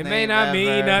 last It name may not mean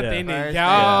ever, nothing Yeah. to first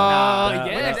y'all. name. Nah.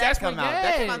 Yes, When did that's that come what. out?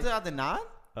 That came out Yes. 2009.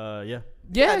 Yeah. Yes.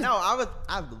 Yeah, no,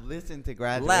 I listened to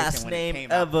graduation. Last when it name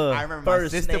came out. ever. I remember my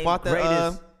First sister name bought the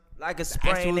greatest. Like a actual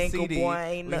sprained ankle CD. boy,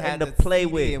 ain't We nothing had to the play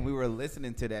CD with. and we were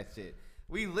listening to that shit.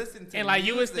 We listened to And like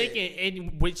you was music. thinking,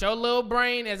 and with your little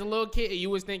brain as a little kid, you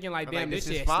was thinking like, I'm damn, like, this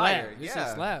is shit fire. slap. This yeah.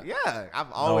 shit slap. Yeah,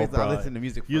 I've always bro. listened to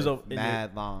music You was for in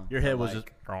mad long. Your head So, was like,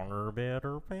 just stronger,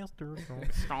 better, faster.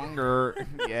 stronger.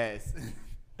 Yes.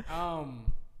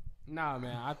 Nah,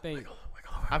 man, I think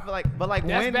I feel like, but like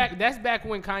that's when back. That's back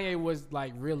when Kanye was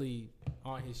like really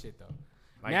on his shit though.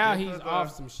 Like, now this he's was,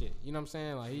 off some shit. You know what I'm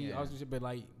saying? Like he Yeah. off some shit. But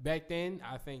like back then,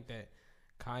 I think that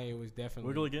Kanye was definitely.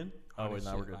 Wiggle again? Oh on wait, his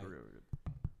now shit, we're good. like- We're good. We're good.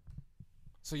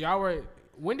 So y'all were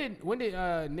when did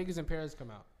Niggas in Paris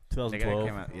come out? nigga that 2012.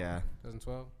 came out, yeah.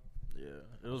 2012. Yeah,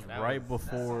 it was That right was-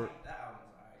 before.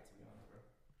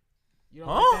 You don't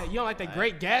Huh? like that? You don't like the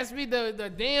Great Gatsby? The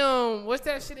damn what's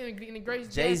that shit in the Great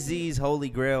Jay Z's Holy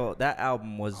Grail. That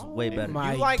album was way Oh better.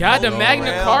 my You like God, the Holy Magna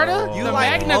Grail? Carta? You The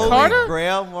like Magna Holy Carta?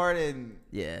 Grail more than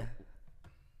Yeah.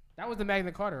 That was the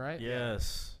Magna Carta, right?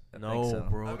 Yes. I think No, so.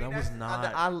 bro, I mean, that was that's-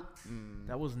 not. mm.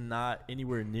 That was not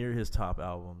anywhere near his top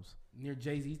albums. Near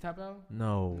Jay Z's top album.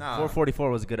 No. Nah.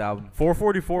 444 was a good album.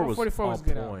 444 was 444 was on a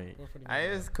good album. point. 444.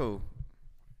 It was cool.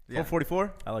 Yeah.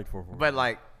 444? I like 444. But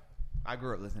like, I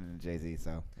grew up listening to Jay Z,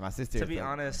 so my sister To is be a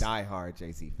honest, diehard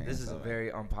Jay Z fan. This is so, a like,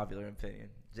 very unpopular opinion.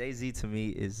 Jay-Z to me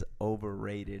is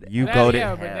overrated. You That- go to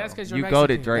yeah, but hell. that's because you're You Mexican. go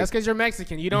to Drake. That's because you're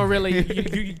Mexican. You don't really,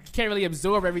 you can't really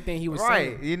absorb everything he was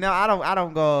Right, saying. you know, I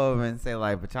don't go over and say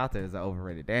like bachata is an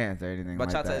overrated dance or anything like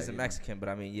that. Bachata isn't you know. Mexican, but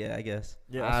I mean, yeah, I guess.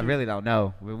 yeah, I see- really don't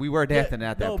know. We were yeah, dancing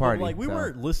at that no, party. But like we so.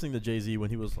 weren't listening to Jay Z when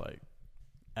he was like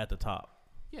at the top,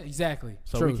 Yeah, exactly.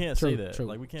 so True, we can't true, say that. True,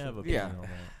 Like we can't have a Yeah. opinion on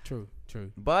that. true,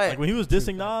 true. But Like when he was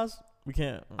dissing Nas, we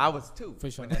can't. I was 2 For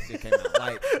sure. when that shit came out.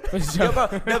 Like, For yo, sure. bro,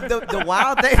 the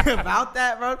wild thing about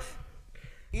that, bro,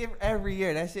 every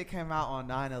year that shit came out on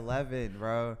 9/11,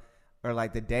 bro, or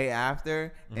like the day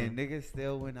after, and niggas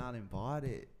still went out and bought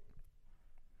it.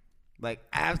 Like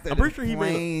after I'm the pretty sure he made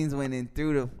a- planes went in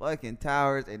through the fucking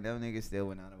towers, and them niggas still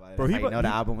went out and bought it. Bro, That's he how you bu- know the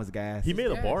he- album was gas. He made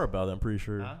a Yes. bar about it. I'm pretty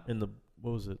sure Huh? in the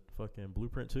what was it? Fucking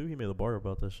Blueprint 2. He made a bar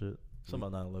about that shit. Something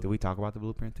about 9/11. Did we talk about the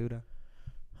Blueprint too, though?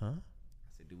 Huh?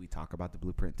 I said, do we talk about the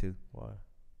Blueprint too? Why?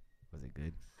 Was it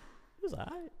good? It was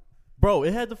alright. Bro,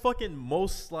 it had the fucking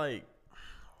most like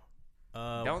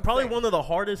Don't probably say- one of the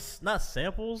hardest, not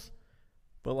samples,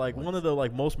 but like What? one of the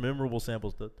like most memorable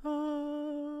samples. The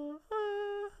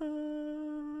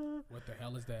What the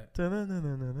hell is that?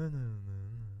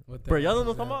 What the Bro, y'all hell don't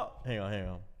know is what I'm that? talking about? Hang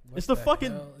on. What It's the the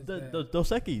fucking hell is the that? Dos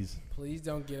Equis. Please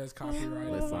don't get us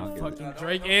copyrighted Listen, by I'll get fucking it.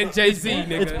 Drake and Jay Z,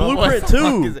 nigga. It's Blueprint 2.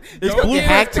 It's Don't get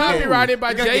Blueprint us 2. copyrighted by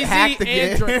You're gonna Jay get Z hacked and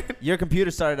again. Drake. Your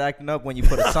computer started acting up when you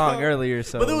put a song earlier,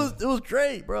 so. But it was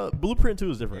great, bro. Blueprint 2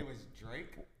 is different. was Drake.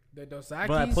 The But I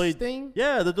Dosakis played- thing.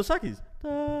 Yeah, the Dos Equis.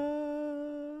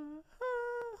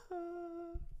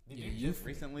 Did Yeah, you you just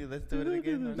recently listen to it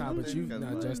again? or Nah, but something? you, 'Cause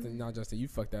nah, what? Justin, you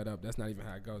fucked that up. That's not even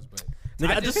how it goes. But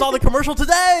Nigga, I just saw the commercial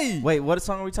today. Wait, what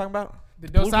song are we talking about? The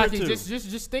Blueprint Dos 2.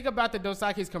 just think about the Dos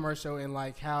Equis commercial and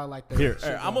like how like the Here, shit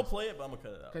I'm gonna goes. play it, but I'm gonna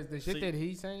cut it out. Because the shit that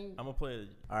he's saying. I'm gonna play it.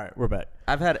 All right, we're back.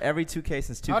 I've had every 2K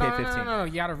since 2K15. No.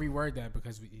 You gotta reword that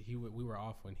because we were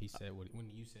off when he said when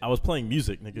you said. I was playing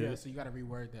music, nigga. Yeah, so you gotta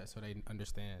reword that so they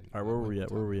understand. All right, where were we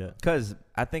at? Where were we at? Because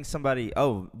I think somebody.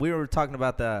 We were talking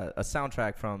about a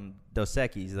soundtrack from Dos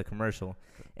Equis, the commercial,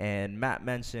 and Matt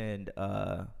mentioned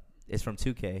it's from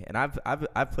 2K, and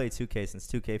I've played 2K since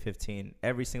 2K15.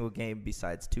 Every single game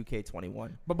besides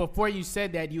 2K21. But before you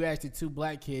said that, you asked the two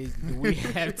black kids, "Do we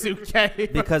have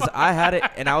 2K?" Because I had it,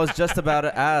 and I was just about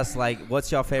to ask, like,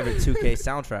 what's your favorite 2K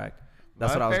soundtrack?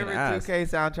 That's what I was gonna ask. My favorite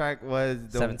 2K soundtrack was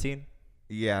 17.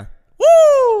 Yeah.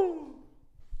 Woo!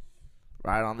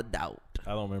 Right on the dot.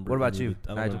 I don't remember. What about any you? of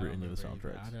the- I don't remember any of the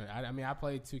soundtracks. I mean, I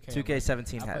played 2K.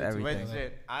 2K17 I had played everything. 2K. But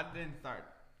shit,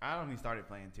 I only started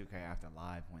playing 2K after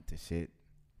Live went to shit.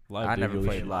 Live I did never really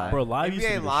played shit. Live. Bro, Live used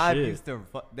to be NBA the Live shit. used to.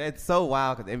 That's so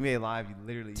wild because NBA Live you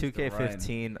literally used to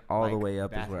 2K15 run, all the like, way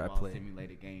up is where I basketball played.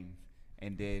 simulated games,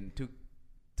 and then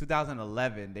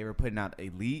 2011 they were putting out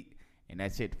Elite, and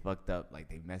that shit fucked up. Like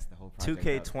they messed the whole project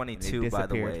up. 2K22, by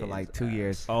the way, for like is 2 ass.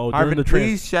 years. Oh, during Harvin, the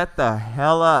please shut the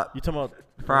hell up You talking about?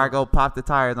 before I go pop the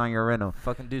tires on your rental.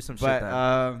 Fucking do some But shit.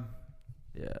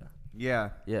 Then. yeah.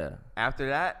 Yeah. After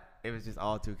that, it was just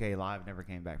all 2K Live. Never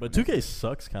came back. But from that 2K shit.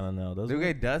 sucks kind of now, doesn't 2K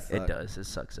it? does suck. It does. It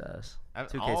sucks ass.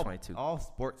 2K22. All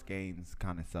sports games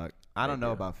kind of suck. I They don't know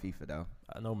do. about FIFA though.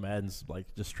 I know Madden's like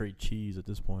just straight cheese at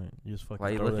this point. You just fucking. Why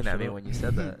are you throw looking that at shit me up. when you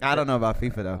said that? I don't know about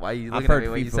FIFA though. Why are you I've looking heard at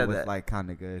me when FIFA you said was that? like kind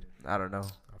of good. I don't know.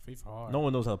 FIFA hard. No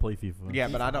one knows how to play FIFA. Yeah,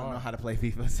 but FIFA I don't hard. know how to play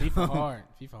FIFA. So. FIFA hard.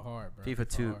 FIFA hard, bro. FIFA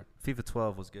 2. hard. FIFA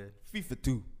 12 was good. FIFA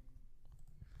 2.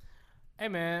 Hey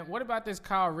man, what about this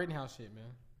Kyle Rittenhouse shit, man?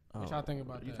 What Oh, y'all think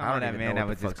about you that? talking I don't know that even man know that what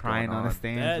was the just fuck's crying going on the on.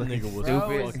 stand. That looking nigga was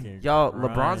Bro, fucking. Y'all, crying,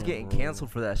 LeBron's getting bro.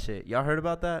 canceled for that shit. Y'all heard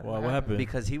about that? What happened?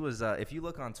 Because he was, if you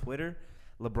look on Twitter,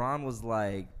 LeBron was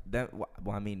like, that. Well,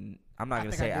 I mean, I'm not I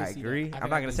gonna think say I I did see that. agree. I I'm think not I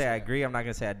gonna did say see I that. agree. I'm not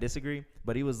gonna say I disagree.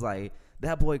 But he was like,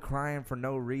 that boy crying for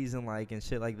no reason, like, and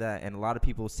shit like that. And a lot of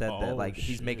people said that, Oh, like,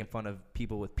 he's shit. making fun of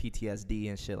people with PTSD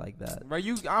and shit like that. Bro,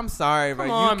 I'm sorry, bro.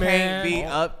 Come on, you can't man. be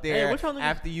up there what y'all niggas-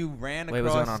 after you ran Wait,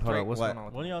 across. what's going on? Hold straight- on. What's what? going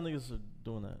on? One of y'all niggas are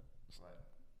doing that.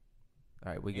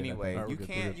 All right, we get Anyway, Alright, you we're good,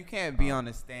 we're can't good. you can't be on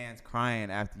the stands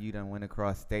crying after you done went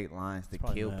across state lines to It's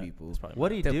probably kill Matt. people. It's probably What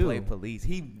did he To do? play police.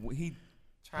 He His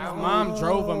traveled. mom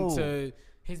drove him Oh. to.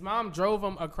 His mom drove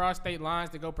him across state lines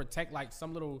to go protect like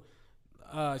some little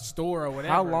store or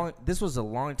whatever. How long? This was a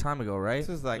long time ago, right? This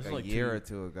was like This a was like year 2 or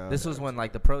two ago. This was when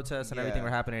like the protests and everything Yeah. were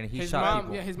happening, and he His shot mom,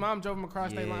 people. yeah, his mom drove him across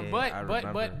state line. Yeah, But I but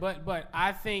remember.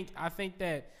 I think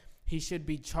that he should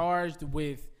be charged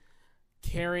with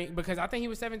carrying because I think he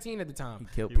was 17 at the time.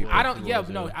 he killed He people. was. I don't. Yeah, was,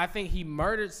 no. yeah. I think he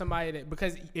murdered somebody.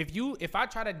 Because if I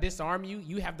try to disarm you,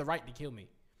 you have the right to kill me.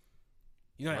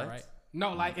 You know that, What? right?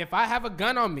 No, like if I have a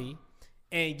gun on me,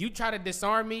 and you try to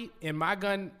disarm me, and my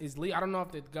gun is legal. I don't know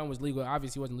if the gun was legal.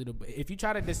 Obviously, it wasn't legal. But if you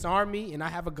try to disarm me, and I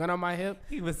have a gun on my hip,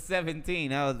 He was 17.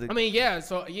 That was I mean, yeah.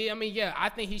 So yeah, I mean, yeah. I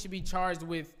think he should be charged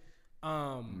with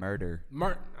murder.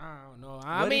 I don't know.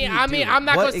 What did he do? I'm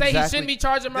not What gonna say he exactly- shouldn't be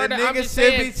charged with murder. The I'm nigga just should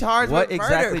saying be charged What with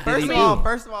exactly murder. did he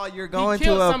First of all, you're going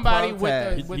killed to a somebody with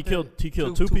protest. With He the- killed two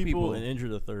two people people. and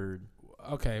injured a third.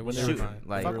 okay, well, When they never were mind.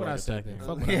 like- Fuck they what were I said. attacking Then. him.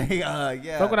 Fuck what I said.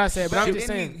 yeah. Fuck what I said, but I'm then just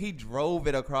saying. he drove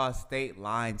it across state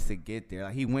lines to get there.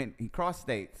 Like he crossed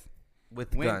states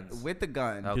with guns. with the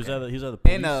gun. Okay. He was at the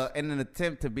police. In an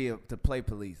attempt to play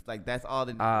police. Like that's all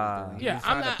the nigga was doing. He Yeah, was I'm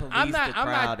trying not- to police I'm not- the I'm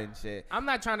not- crowd and shit. I'm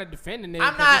not trying to defend the nigga. I'm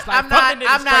 'cause not. it's like, I'm fuck not. the nigga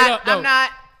I'm straight not. up, though.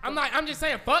 I'm not. I'm just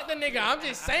saying, fuck the nigga. I'm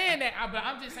just saying that. But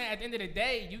I'm just saying, at the end of the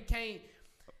day, you can't.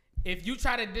 If you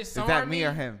try to Is disarm that me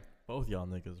or him? Both y'all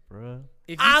niggas, bruh.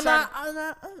 If you try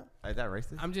Is that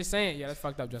racist? I'm just saying, yeah, that's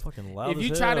fucked up, Justin. Fucking loud If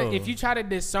you as try hell. to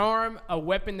disarm a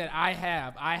weapon that I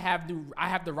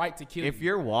have the right to kill If you.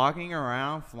 you're walking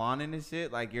around flaunting this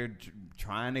shit, like you're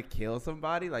trying to kill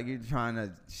somebody, like you're trying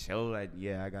to show that,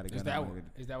 yeah, I got a gun.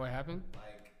 Is that what happened?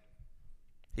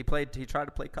 He tried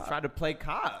to play cop. Try to play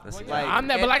cop. Well, yeah, I'm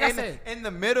not- but like I said- in the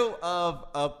middle of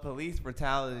a police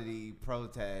brutality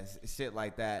protest, shit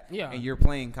like that, Yeah. and you're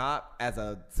playing cop as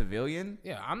a civilian,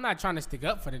 Yeah, I'm not trying to stick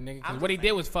up for the nigga. 'Cause I'm what he just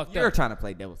did was fucked you're up. trying to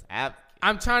play devil's advocate.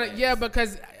 I'm trying to, yeah,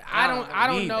 because I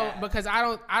don't need know that. because I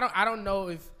don't know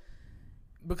if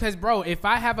because bro, if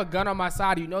I have a gun on my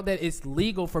side, you know that it's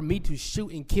legal for me to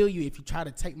shoot and kill you if you try to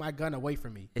take my gun away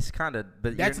from me. It's kind of,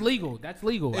 but That's you're- legal. That's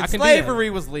legal. I And can slavery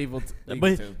was legal.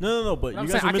 But too. no. But I'm you saying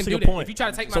guys are I can missing do a that. point. If you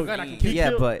try to take my So gun, I can he kill you. Yeah,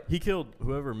 killed- but- he killed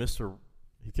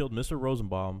Mr.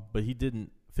 Rosenbaum, but he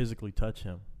didn't physically touch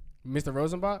him. Mr.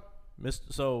 Rosenbach?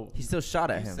 So he still shot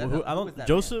at him. said- I Who don't. was that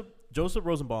Joseph. Joseph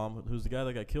Rosenbaum, who's the guy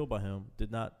that got killed by him,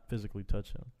 did not physically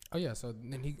touch him. Oh yeah, so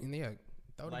then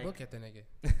throw the Like- book at the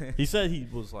nigga. He said he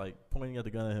was like pointing at the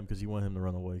gun at him because he wanted him to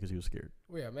run away because he was scared.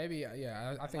 Well, yeah, maybe.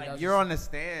 Yeah, I think Like that's you're on the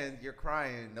stand, you're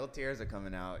crying, no tears are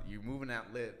coming out. You're moving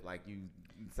that lip like you.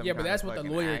 some Yeah, but kind of that's what the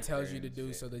fucking lawyer actor tells you to and do,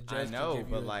 shit. so the I judge know, can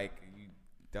give but you. like you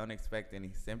don't expect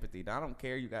any sympathy. I don't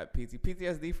care. You got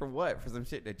PTSD for what? For some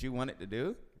shit that you wanted to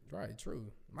do? Right, true.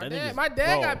 That My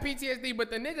dad bro. got PTSD, but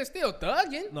the nigga still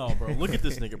thugging. No, bro, look at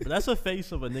this nigga. Bro, that's a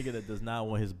face of a nigga that does not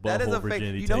want his That is butthole a fake.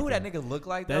 virginity You know who taken. that nigga look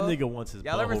like? That though? nigga wants his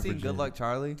Y'all butthole ever seen virginity. Good Luck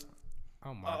Charlie?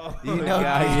 Oh my. You know,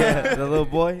 yeah, the little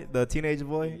boy, the teenage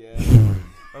boy. Yeah.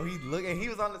 Oh, he he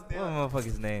was on the What stand.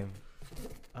 motherfucker's name?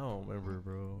 I don't remember,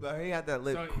 bro. But he had that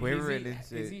lip So quivering and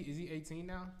shit. Is he 18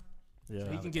 now? Yeah, He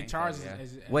can think get so, charged yeah.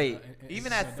 as Wait,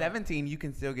 Even an at adult. 17, you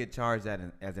can still get charged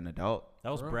as an adult. that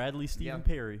was Bro. Bradley Stephen Yeah.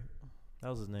 Perry. That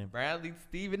was his name. Bradley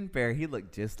Stephen Fair, he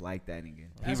looked just like that nigga.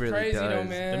 That's he really crazy does. though,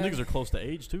 man. Them niggas are close to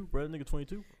age too, bro. That nigga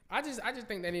 22. I just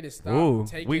think they need to stop Ooh.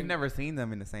 taking. We've never seen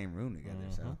them in the same room together.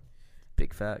 So Mhm.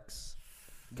 Big facts.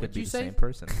 Could What'd be you the say? same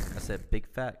person. I said big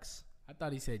facts. I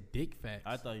thought he said dick facts.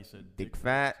 I thought he said Dick dick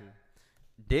fat. too.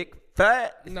 Dick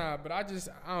fat. Nah, but I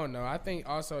don't know. I think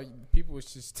also people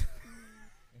was just.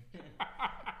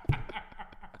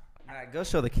 Alright, go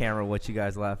show the camera what you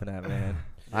guys laughing at, man.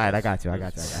 all right, I got you.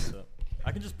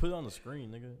 I can just put it on the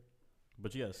screen, nigga.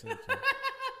 But you gotta send it to me.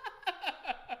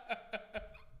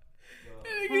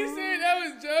 Nigga said that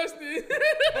was Justin.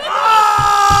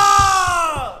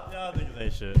 Y'all niggas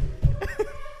ain't shit.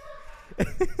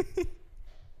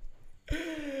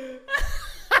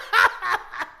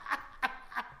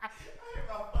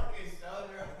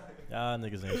 Y'all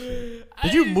niggas ain't shit.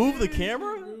 Did you move the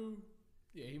camera?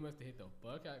 Yeah, he must have hit the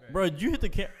fuck out of that. Bro, did you hit the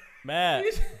camera? Matt.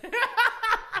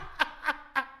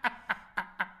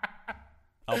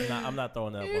 I'm not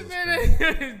throwing that up He on the said screen.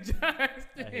 it was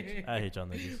Justin. I hate y'all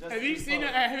niggas. Have you seen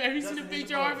it? Have you seen the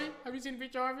picture, Harvey? Have you seen the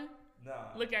picture, Harvey? No.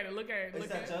 Look at it. Look at it. Look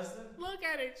at it. Justin? Look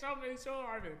at it. Show me. Show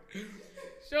Harvey.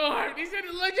 Show Harvey. He said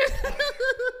it look just.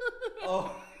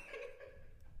 Oh.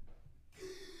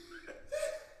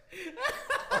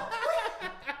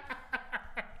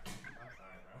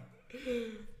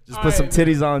 Just All put some right,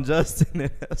 titties on Justin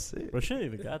and that's it. Bro, she ain't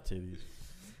even got titties.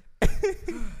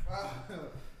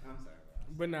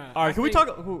 But nah. All right, I can we think-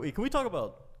 talk? Can we talk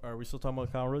about? Are we still talking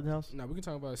about Kyle Rittenhouse? No, we can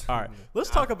talk about. All right, let's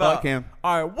talk about fuck him.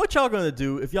 All right, what y'all gonna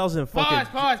do if y'all's in fucking?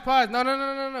 Pause.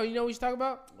 No. You know what you talk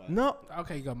about? No,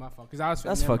 Okay, you got my fault. Cause I was.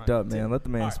 That's never fucked mind. up, man. Let the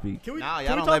man All right, speak. Can we? Nah, can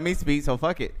y'all we don't talk, let me speak, so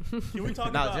fuck it. Can we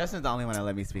talk No, about? Justin's the only one that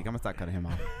let me speak. I'm gonna start cutting him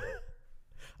off.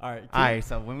 All right, All right,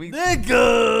 so when we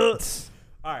niggas.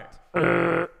 All right.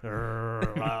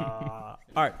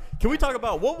 All right. Can we talk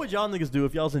about what would y'all niggas do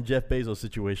if y'all was in Jeff Bezos'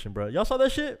 situation, bro? Y'all saw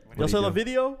that shit? Y'all he saw the do?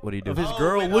 video? What'd he do? Of his Oh,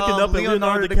 girl with, looking up at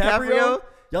Leonardo DiCaprio?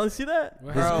 Y'all didn't see that?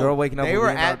 Well, This how- girl waking up they with were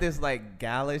Leonardo- at this like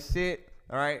gala shit,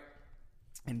 all right?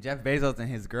 And Jeff Bezos and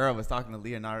his girl was talking to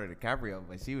Leonardo DiCaprio,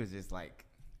 but she was just like,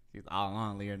 she was all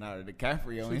on Leonardo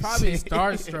DiCaprio. She and probably shit.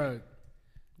 starstruck.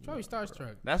 Probably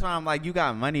starstruck. That's why I'm like, you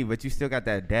got money, but you still got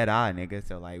that dead eye, nigga.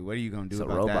 So like, what are you gonna do It's a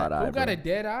about robot that? eye. Who got bro. a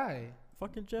dead eye?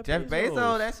 Fucking Jeff Jeff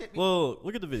Bezos, that shit.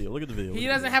 Look at the video. Look at the video. He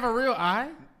doesn't have a real eye.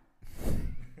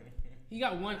 He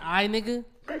got one eye, nigga.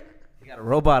 He got a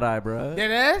robot eye, bro.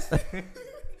 Dead ass.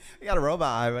 He got a robot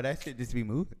eye, but that shit just be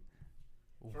moving.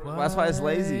 That's why it's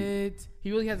lazy. What?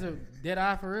 He really has a dead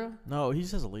eye for real? No, he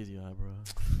just has a lazy eye,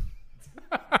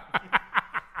 bro.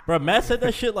 Bro, Matt said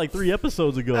that shit like 3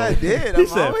 episodes ago. I did. He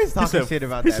I'm always talking shit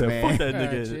about he that said, man. Fuck that Ah,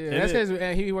 nigga. chill. And That's it-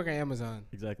 because he work at Amazon.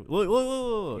 exactly. Look.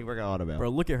 You work at Auto Bell. Bro,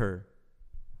 look at her.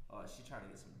 Oh, she trying to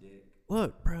get some dick.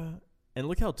 Look, bro. And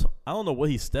look how I don't know what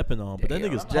he's stepping on, but that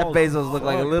nigga's Jeff tall. Bezos look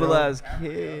like a fuck, little bro. ass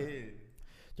kid.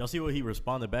 Y'all see what he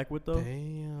responded back with though?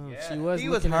 Damn. Yeah. She was He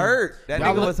was looking at- hurt. That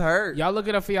Y'all nigga look- was hurt. Y'all look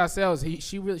it up for yourselves.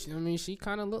 She really, I mean, she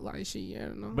kind of looked like she, yeah,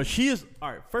 no. But she is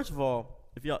all right. First of all,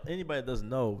 if y'all anybody that doesn't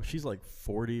know, she's like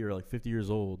 40 or like 50 years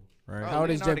old, right? How old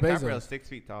is Jeff Bezos? 6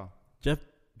 feet tall. Jeff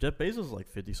Bezos is like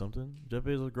 50 something. Jeff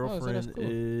Bezos' so girlfriend that's cool.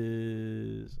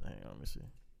 is. Hang on, let me see.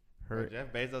 Her,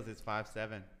 Jeff Bezos is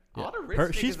 5'7". yeah. All the rich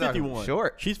Her- she's niggas are 51.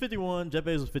 short. She's 51. Jeff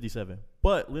Bezos is 57.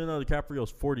 But Leonardo DiCaprio is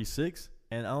 46.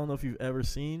 And I don't know if you've ever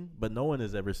seen, but no one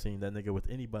has ever seen that nigga with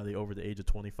anybody over the age of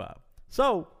 25.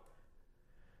 So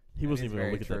he That wasn't is even gonna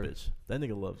very look at that true. bitch. That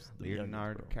nigga loves the young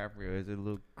Leonardo niggas, bro. DiCaprio is a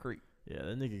little creep. Yeah,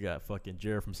 that nigga got fucking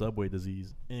Jared from Subway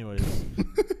disease. Anyways,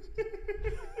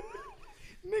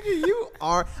 Nigga, you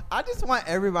are. I just want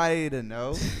everybody to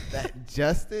know that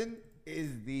Justin is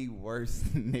the worst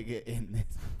nigga in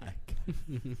this podcast.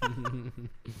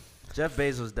 Jeff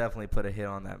Bezos definitely put a hit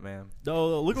on that man.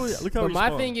 No, look how But he my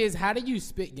spun. thing is, how do you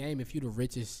spit game if you the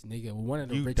richest nigga, one of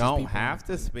the You richest don't people? have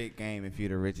to spit game if you're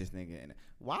the richest nigga.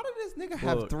 Why did this nigga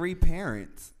have Look. 3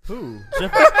 parents? Who?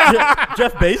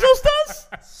 Jeff Bezos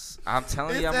does? I'm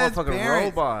telling It you, I'm says motherfucking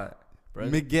parents. robot. Bro.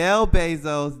 Miguel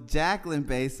Bezos, Jacqueline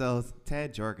Bezos,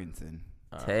 Ted Jorgensen.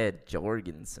 Ted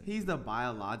Jorgensen. He's the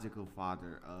biological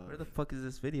father of. Where the fuck is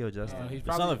this video, Justin? He's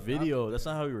That's not a video. That's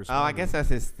not how he Oh, responded. I guess that's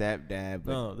his stepdad.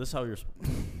 But No, this is how he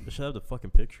responded. They should have the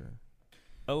fucking picture.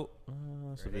 Oh,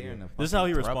 that's a They're video. in a This is how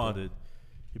he fucking throuple. responded.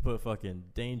 He put fucking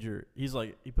danger. He's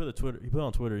like, he put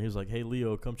on Twitter. He was like, "Hey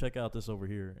Leo, come check out this over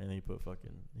here." And he put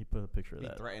a picture of he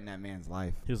that. threatened that man's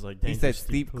life. He was like, He "Danger, said,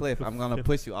 "Steep cliff. I'm gonna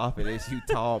push you off of this, you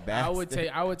tall bastard."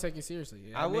 I would take it seriously.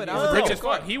 I would. Nigga I is would rich take as it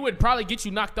fuck. to He would probably get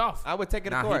you knocked off. I would take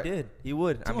it to Nah, court. he did. He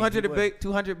would. I mean,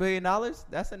 $200 billion.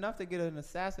 That's enough to get an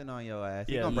assassin on your ass.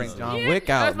 He Yeah, gonna bring easily. John Yeah, Wick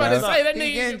I out, was about bro. to say, that He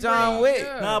nigga getting should John bring- Wick.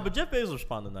 yeah. Nah, but Jeff Bezos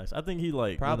responded nice. I think he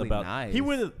like Probably went about. nice. He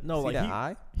went no See like that he,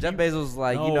 eye? Jeff Bezos was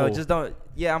like, you know, No. just don't.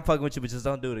 Yeah, I'm fucking with you, but just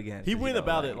don't do it again. he You went know,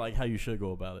 about it like how you should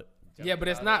go about it. Yeah, but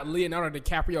it's not Leonardo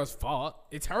DiCaprio's fault.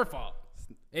 It's her fault.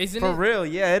 Isn't for it? real.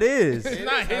 Yeah, it is. It's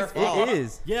not his her fault. It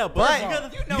is. Yeah, but, But you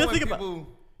gotta, you know gotta when think about people.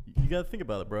 you gotta think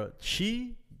about it, bro.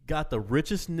 She got the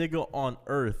richest nigga on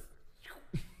earth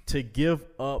to give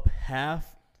up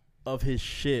half of his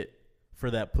shit for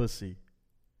that pussy.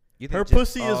 You Her Jeff-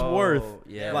 pussy is worth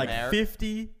yeah, like married?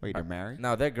 50. Wait, they're married?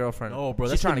 No, their girlfriend. No, bro,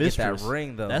 she's that's trying the to get that mistress.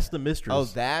 ring though. That's the mistress. Oh,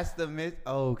 that's the myth.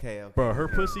 Oh, okay. Bro, her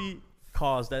pussy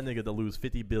caused that nigga to lose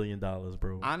 $50 billion,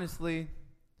 bro. Honestly,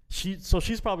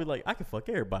 She's probably like, I can fuck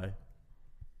everybody.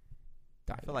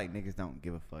 I feel like niggas don't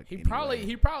give a fuck. He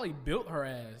anyway. probably built her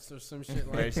ass or some shit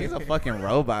like Bro, that. she's a fucking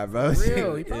robot, bro. For She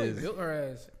real. He probably is. built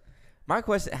her ass. My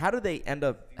question: how do they end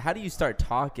up? How do you start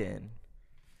talking?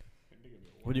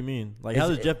 What do you mean? Like, Is how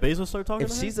did it- Jeff Bezos start talking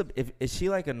If to her? she's is she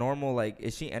like a normal like?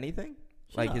 Is she anything?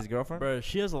 Like not. his girlfriend? Bro,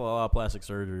 she has a lot of plastic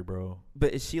surgery, bro.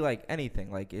 But is she like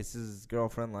anything? Like is his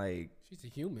girlfriend like? She's a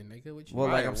human, nigga. What you Well,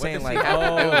 mean? like I'm What saying, does she like have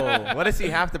to do? oh. What does he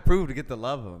have to prove to get the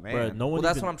love of a man? Bro, no one Well,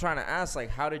 that's even, what I'm trying to ask. Like,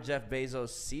 how did Jeff Bezos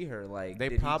see her? Like, They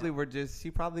did he probably were just.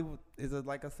 She probably is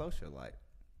like a socialite.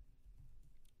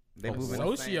 They A move in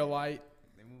the same- socialite.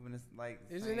 They move in this like.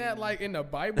 Isn't same- that like in the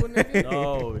Bible, nigga? No,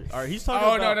 all right, he's talking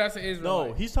Oh, about. no, that's an Israelite.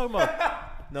 No, he's talking about.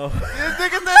 No, This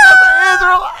nigga said that's an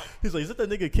Israelite. he's like, is that the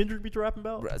nigga Kendrick be rapping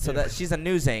about? Right, so that she's a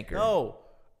news anchor. No.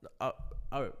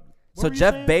 So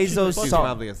Jeff Bezos She's saw-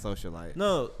 probably a socialite.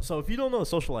 No, so if you don't know a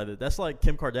socialite, that's like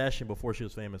Kim Kardashian before she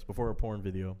was famous, before her porn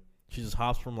video. She just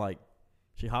hops from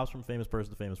famous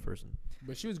person to famous person.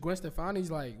 But she was Gwen Stefani's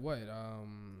like what?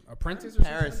 Apprentice or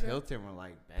Paris something? Hilton were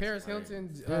like best Paris friends.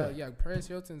 Hilton's. Yeah. Paris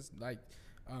Hilton's like.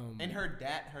 And her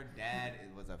dad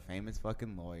was a famous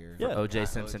fucking lawyer. Yeah. O.J. Got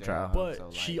Simpson O.J. trial. on, But so,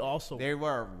 like, she also they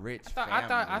were a rich. I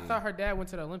thought family. her dad went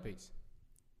to the Olympics.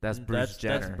 That's Bruce That's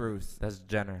Jenner. That's Bruce. That's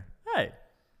Jenner. hey,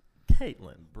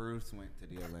 Caitlyn. Bruce went to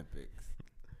the Olympics.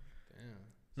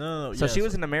 No. So yeah, she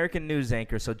was an American news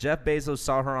anchor. So Jeff Bezos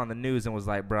saw her on the news and was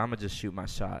like, "Bro, I'm gonna just shoot my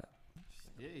shot."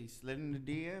 Yeah, he slid in the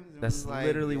DMs. And That's was like,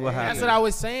 literally what That's happened. what I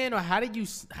was saying. Or how did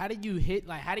you hit?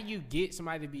 Like, how do you get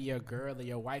somebody to be your girl or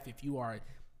your wife if you are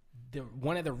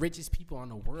one of the richest people in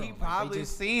the world? He Like, they probably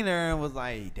just- seen her and was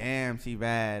like, "Damn, she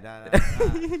bad."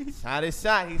 Shot his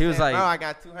shot. He was said, like- "Bro, I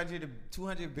got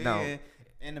 200 billion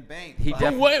in the bank." He Fuck.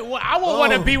 def- What? I won't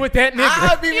want to be with that nigga.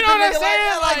 I'd be you with know the what I'm nigga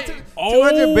saying? like that, Like,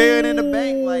 200 billion in the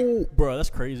bank, like. bro, that's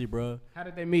crazy, bro. how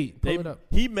did they meet? Pull it up.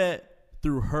 He met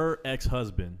through her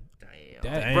ex-husband.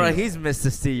 Damn. Bro, he's missed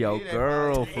to see your He done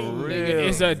girl brought- for Nigga, real.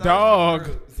 It's a dog.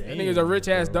 That Damn, nigga's a rich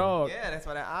ass bro. dog. Yeah, that's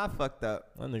why that eye fucked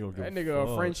up. That nigga, That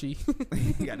nigga a Frenchie.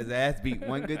 He got his ass beat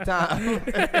one good time.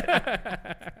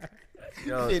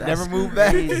 Yo, Shit that's never moved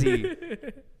back. crazy.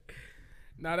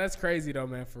 Nah, that's crazy though,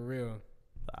 man. For real.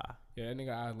 Ah. Yeah, that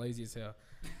nigga eye lazy as hell.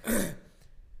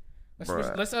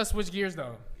 Bruh. Let's switch gears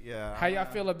though. Yeah. How y'all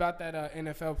feel about that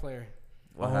NFL player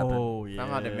What happened? Oh yeah.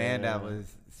 Somehow the man that was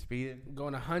speeding.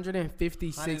 going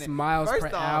 156 100 miles First per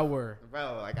off, hour?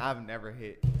 Bro, like I've never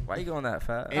hit. Why you going that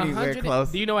fast? Anywhere 100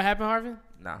 close. Do you know what happened, Harvin?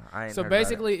 Nah, I ain't. So heard about it.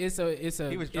 basically, it's He was a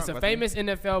drunk, wasn't famous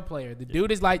NFL player. The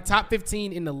dude is like top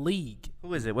 15 in the league.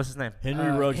 who is it? What's his name? Henry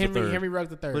Ruggs III. Henry Ruggs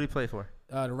Who did III. he play for?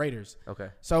 The Raiders. Okay.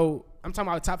 So I'm talking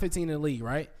about top 15 in the league,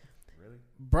 right? Really?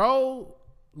 Bro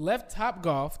left Top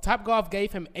Golf. Top Golf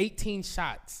gave him 18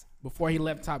 shots before he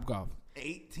left Top Golf.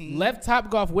 18. Left Top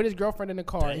Golf with his girlfriend in the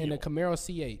car in Damn. a Camaro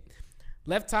C8.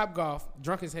 Left Top Golf,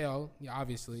 drunk as hell, yeah,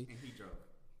 obviously. And he drove.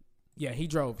 Yeah, he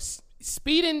drove.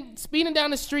 Speeding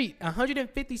down the street,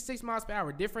 156 miles per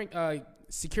hour. Different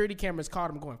security cameras caught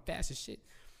him going fast as shit.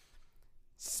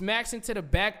 smacks into the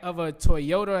back of a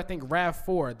Toyota, I think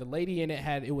RAV4. The lady in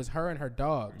it was her and her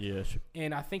dog. Yeah.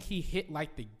 And I think he hit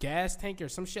like the gas tank or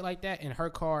some shit like that, and her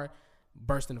car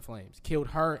burst into flames, killed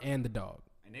her and the dog.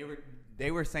 And they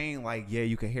were saying like, yeah,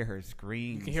 you could hear her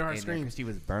scream. You can hear her scream because she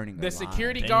was burning. The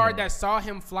security guard that saw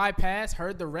him fly past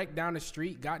heard the wreck down the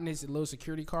street, got in his little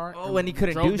security car. Oh, and he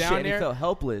couldn't drove do down shit. And there, he felt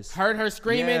helpless. heard her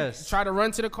screaming, Yes. tried to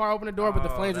run to the car, open the door, but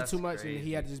the Oh, flames were that's too much, and crazy.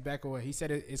 he had to just back away. He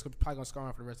said it's probably gonna scar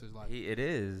him for the rest of his life. It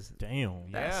is. Damn.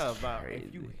 Yeah, but crazy.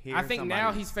 if you hear I think now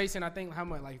somebody- he's facing, I think how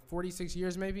much, like 46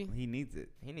 years maybe. he needs it.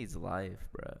 He needs life,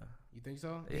 bro. You think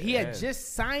so? Yeah. He had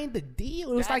just signed the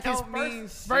deal. It was That like his don't mean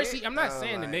first. shit, I'm not though,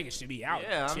 saying the like- nigga should be out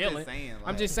Yeah, I'm chilling. just saying. I'm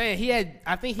like- just saying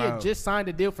I think he had Bro. just signed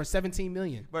a deal for 17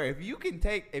 million. Bro, if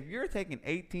you're taking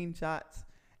 18 shots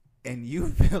and you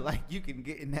feel like you can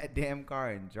get in that damn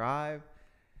car and drive,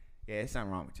 yeah, it's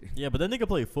something wrong with you. Yeah, but that nigga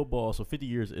played football, so 50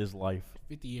 years is life.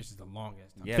 50 years is the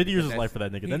longest. Yeah, 50 years because is life for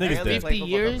that nigga. he That nigga's barely dead. played 50 football,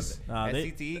 years? but Nah, that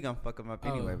they- CTE gonna fuck him up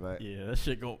anyway, Oh. but Yeah, that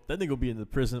nigga gonna be in the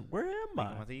prison. Where am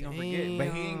I? he gonna forget. But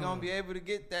he ain't gonna be able to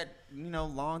get that,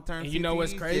 long term. And you know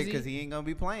what's crazy? Because he ain't gonna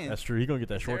be playing. That's true. He gonna get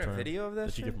that Is there short a term video of that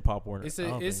that you shit? get from Pop Warner. It's I a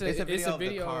don't it's think. a It's a video it's a of the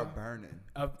video car burning.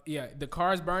 of the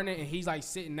car's burning, and he's like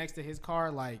sitting next to his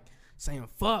car, like saying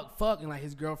fuck, and like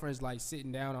his girlfriend's like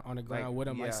sitting down on the ground Like, with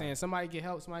him, like yeah. saying somebody get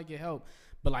help.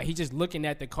 But like he just looking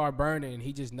at the car burning, and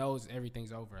he just knows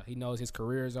everything's over. He knows his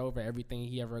career is over. Everything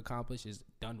he ever accomplished is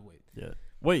done with. Yeah.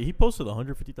 Wait, he posted a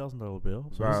 $150,000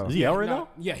 bill. So Bro. is he out right No, now?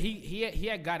 Yeah, he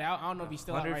had got out. I don't know if he's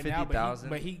still out right now, $150,000?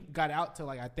 but he got out to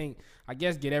like I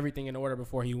guess get everything in order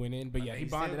before he went in. But yeah, he he's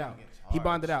still bonded gonna out. get He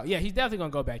bonded charged. out. Yeah, he's definitely gonna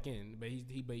go back in. But he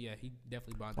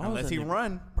definitely bonded Why out. was Unless that he nigga-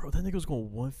 run. Bro, that nigga was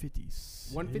going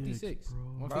 156. 156. Bro.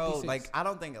 156. Bro, like I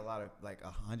don't think a lot of like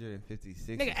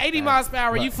 156. Nigga, is 80 fast, miles per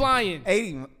hour, but you flying.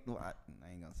 80. Well,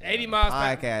 I ain't gonna say 80 that on miles the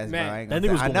per- podcast, man, bro. I ain't That gonna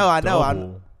nigga was say- going I know.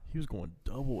 double. He was going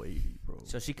double 80, bro.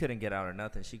 So she couldn't get out or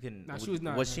nothing. She couldn't. Nah, she was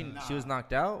not- Was no, she? no. She was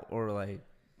knocked out, or like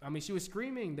I mean, she was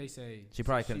screaming. They say she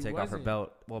probably couldn't take off her wasn't.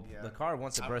 belt. Well, Yeah. the car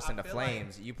once it bursts I into feel like-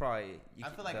 flames, you probably. I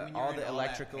feel like when all you're the in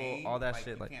electrical, that pain, all that like,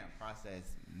 shit, you like can't process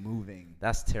moving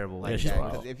that's terrible. Yeah, like she's that.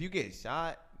 wild. 'Cause if you get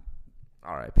shot,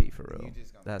 R.I.P. for real. you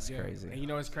just gonna That's Yeah. crazy. And you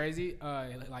know what's crazy?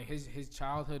 Like his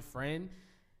childhood friend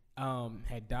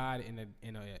had died in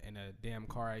a damn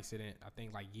car accident. I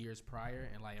think like years prior,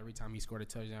 and like every time he scored a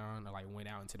touchdown or like went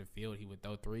out into the field, he would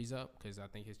throw threes up because I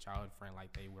think his childhood friend,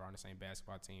 like they were on the same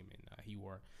basketball team, and he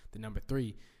wore the number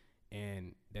 3,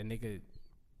 and that nigga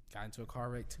got into a car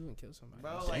wreck too and killed somebody.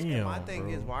 bro. Like Damn, my thing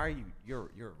bro. is, why are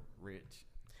you're rich?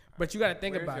 But you got to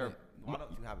think Where's about your- it. Why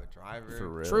don't you have a driver? For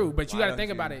real. True, but you Why got to don't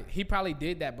think about you- it. He probably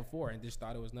did that before and just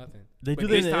thought it was nothing. They But do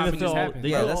that in this the time it just NFL. happened. They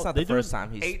Yeah, do that's all- not they the do- first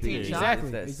time he's 18 speaking. shots.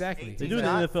 Exactly. They do it in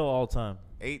the NFL all the time.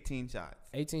 18 shots.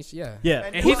 18, yeah. Yeah,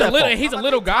 And who's he's a at little, fault? he's a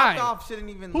little guy. Top shouldn't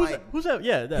even Who's like. that? Who's that?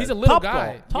 Yeah, that, He's a little Top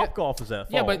guy. Golf. Top Yeah. Golf is at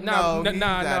fault. Yeah, but No, nah, he's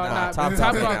nah, at nah. fault. Top Golf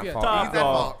Golf, is yeah. at fault. He's Top at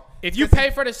Golf. fault. If you pay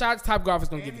for the shots, Top Golf is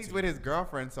gonna And give it he's to with you. his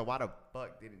girlfriend, so why the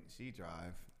fuck didn't she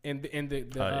drive? And the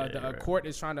yeah, you're right. court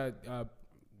is trying to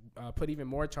put even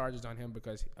more charges on him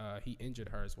because he injured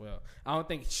her as well. I don't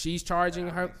think she's charging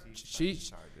Yeah, I her. think she's She's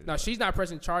pressing charges, no, but- she's not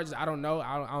pressing charges. I don't know.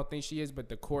 I don't think she is, but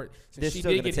the court since They're she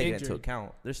still did gonna get take it injured. into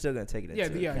account. They're still gonna take it Yeah,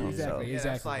 into yeah, account. exactly, So.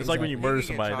 exactly. It's like when you Exactly. murder He can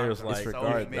somebody, get they was charged like, on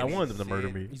 "Guard, I maybe wanted them to murder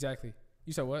sin. me." Exactly.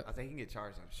 You said what? I think he can get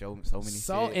charged on so many.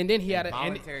 So shit. and then he had a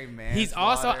and Involuntary he's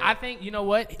also manslaughter. I think you know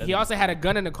what he also had a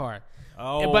gun in the car.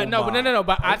 Oh, but no, my. no.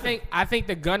 But I think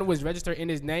the gun was registered in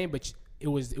his name, but it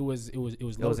was loaded.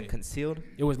 It wasn't concealed.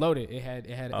 It was loaded. It had.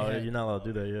 Oh, it had you're not allowed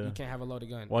to do that. you Yeah. can't have a loaded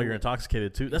gun. While you're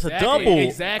intoxicated too. That's Exactly, a double.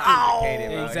 Exactly.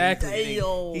 Intoxicated, bro.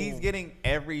 Exactly. He's getting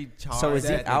every charge. So is he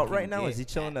that out they right can now? get. Is he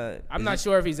chilling? I'm not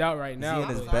sure if he's out right now. he in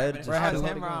his but- bed? If Bro had it's a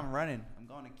him, loaded gun. I'm running. I'm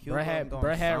going to Cuba. Bro had, I'm going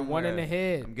bro had one in the somewhere.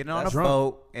 head. I'm getting on That's a drunk.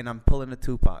 boat and I'm pulling a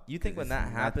Tupac. You think when that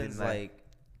There's happens, nothing like,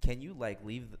 can you like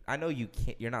leave? I know you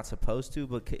can't. You're not supposed to,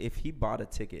 but if he bought a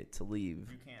ticket to leave,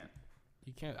 you can't.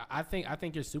 You can't. I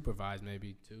think you're supervised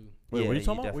maybe too. Wait, yeah, what are you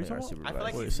talking about? definitely What are you talking are about? I feel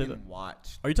like Wait, he's say being that.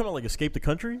 watched. Are you talking about like escape the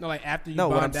country? No, like after you. No,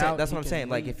 what I'm bond saying. out, That's he what I'm can saying.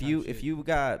 Like leave if type you shit. if you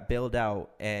got bailed out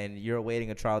and you're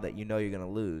awaiting a trial that you know you're gonna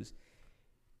lose,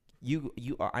 you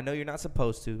are, I know you're not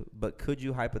supposed to, but could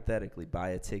you hypothetically buy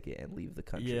a ticket and leave the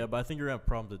country? Yeah, but I think you're gonna have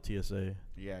problems with TSA.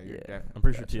 Yeah, you're Yeah. definitely. I'm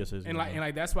pretty sure Gotcha. TSA is. and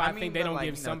like that's why I, think they but, don't like,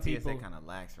 give you know, some TSA people. kind of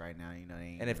lax right now. You know, they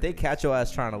ain't And if really- they catch your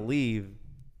ass trying to leave,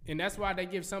 And that's why they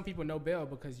give some people no bail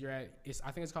because you're at.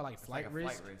 I think it's called like like flight a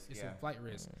risk. flight risk, It's yeah. a flight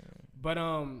risk. But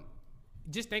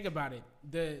just think about it.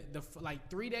 Like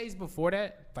 3 days before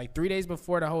that, like 3 days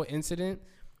before the whole incident,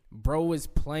 bro was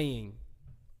playing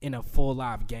in a full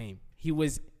live game. He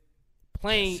was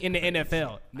playing in the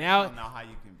NFL. I Now don't know how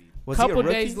you can be. Was he a couple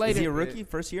rookie? days later, Is he a rookie?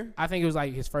 First year? I think it was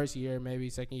like his first year, maybe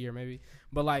second year, maybe.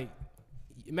 But like,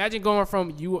 imagine going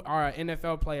from you are an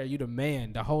NFL player, you the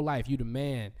man, the whole life, you the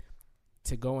man,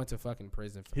 to go into fucking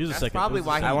prison. He was a That's second. probably it was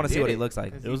why a he I wanna see did what he it, looks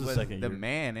like. 'cause It was he the second the year.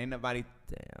 man. Ain't nobody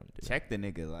Damn, dude. check the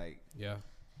nigga like. Yeah.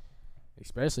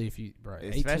 Especially if you, bro.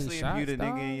 Especially if you the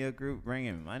dog. nigga in your group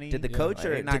bringing money. Did the Yeah, coach like,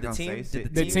 or they not did the gonna team? say Did shit. the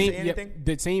The team say team, yeah, anything?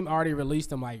 the team already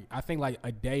released him. Like I think like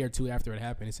a day or two after it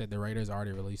happened, it said the Raiders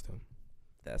already released him.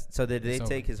 So did they It's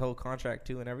take over. his whole contract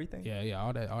too and everything? Yeah,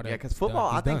 all that. Yeah, because is football,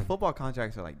 done. I It's think done. football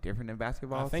contracts are like different than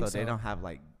basketball. I think so they so. don't have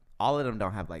like all of them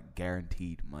don't have like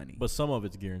guaranteed money. But some of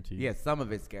it's guaranteed. yeah, some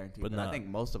of it's guaranteed, But but I not- think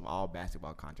most of all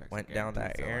basketball contracts Went are down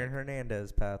that guaranteed, so, Aaron like,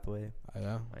 Hernandez pathway. Yeah,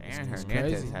 Aaron it's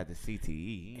Hernandez crazy. had the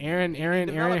CTE. Aaron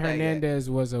developed that yet. Hernandez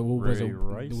was Ray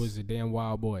Rice? a damn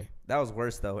wild boy. That was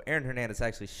worse though. Aaron Hernandez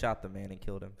actually shot the man and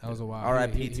killed him. That was a wild.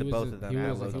 R.I.P. he to was both a- of them. He That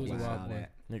was, was he a was a wild wild boy.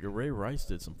 Nigga, Ray Rice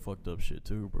did some fucked up shit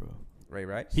too, bro. Ray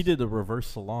Rice? He did the reverse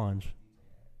Solange.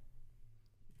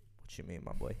 What you mean,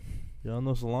 my boy? Y'all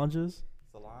know Solange is?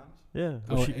 Solange? Yeah.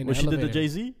 Oh, What she, in what the she did to elevator.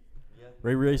 Jay-Z? Yeah.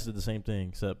 Ray Rice did the same thing,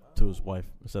 except to his wife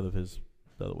instead of his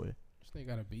the other way. This nigga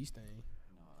got a bee stain.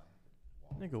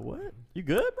 Nigga, what? You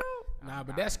good, bro? Nah,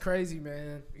 but that's crazy,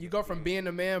 man. You go from being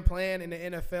a man playing in the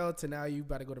NFL to now you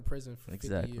about to go to prison for 50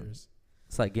 Exactly. years.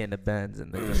 It's like getting a Benz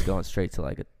and then just going straight to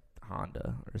like a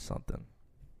Honda or something.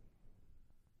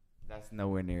 That's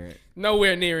nowhere near it.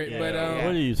 Nowhere near it, Yeah, but yeah.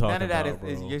 What are you talking None of that about,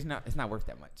 is bro? it's not worth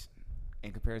that much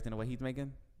in comparison to what he's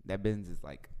making. That Benz is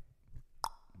like,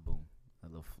 boom, a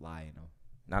little fly in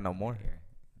Not no more. the air.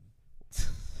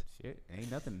 Shit, ain't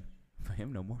nothing for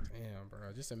him no more. damn,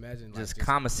 bro. Just imagine, like, Just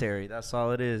commissary. That's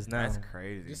all it is now. That's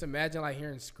crazy. just imagine like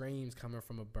hearing screams coming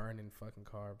from a burning fucking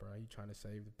car, bro. You trying to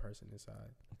save the person inside.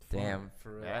 Damn,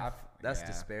 for real. That's Yeah.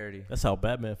 disparity. That's how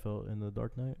Batman felt in The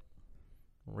Dark Knight.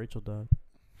 When Rachel died.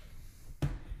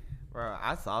 Bro,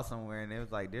 I saw somewhere and it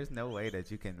was like, there's no way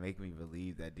that you can make me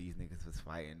believe that these niggas was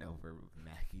fighting over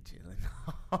Maggie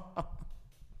Gyllenhaal.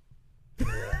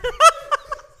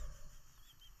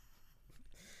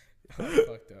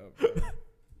 Fucked up, bro.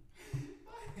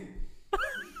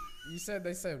 You said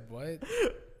they said what?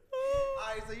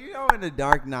 Alright, so you know in the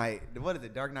Dark Knight, what is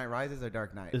it, Dark Knight Rises or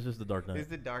Dark Knight? It's just The Dark Knight. It's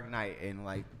the Dark Knight, and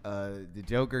like the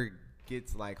Joker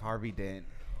gets like Harvey Dent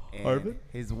and Harvey?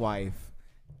 his wife,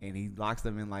 and he locks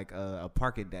them in like a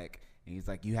parking deck, and he's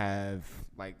like, you have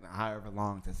like however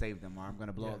long to save them, or I'm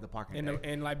gonna blow Yeah. up the parking And, deck.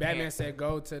 and like Batman And- said,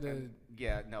 go to the.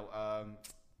 Yeah, no.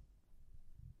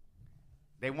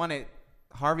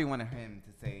 Harvey wanted him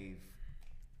to save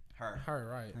her. Her,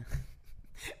 right.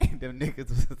 And them niggas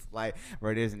was just like,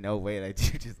 bro, there's no way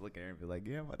that you just look at her and be like,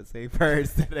 yeah, I'm about to save her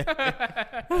instead of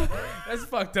That's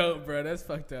fucked up, bro. That's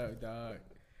fucked up, dog.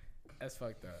 That's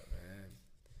fucked up, man.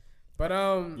 But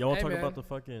Y'all want hey, to talk man. about the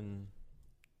fucking...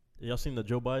 Y'all seen the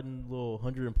Joe Biden little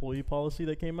 100 employee policy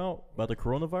that came out about the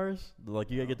coronavirus? Like,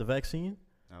 you got to get the vaccine?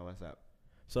 Oh, what's up?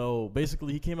 So,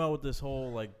 basically, he came out with this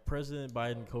whole, like, President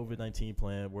Biden COVID-19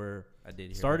 plan where I did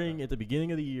hear starting at the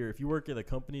beginning of the year, if you work at a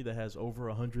company that has over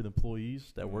 100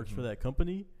 employees that works for that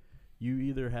company, you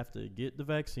either have to get the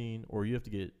vaccine or you have to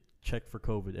get checked for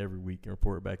COVID every week and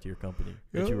report it back to your company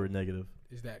that you were negative.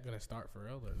 Is that gonna start for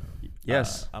real or no?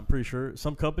 Yes. I'm pretty sure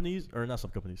some companies, or not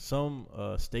some companies, some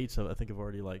states have, I think, have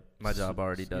already like My job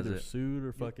already does either it. sued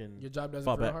or fucking Your job does it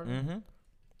fought for real, back. Harvey? Mm-hmm.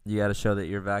 You got to show that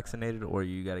you're vaccinated or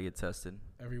you got to get tested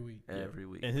Every week. every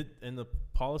week. And in the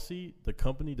policy, the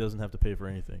company doesn't have to pay for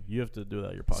anything. You have to do that out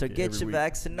of your pocket. So get every your week.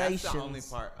 vaccinations. That's the only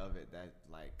part of it that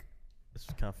like It's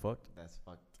kind of fucked. that's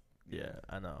fucked. Yeah,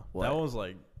 I know. What? That one's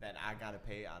like, That I gotta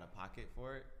pay out of pocket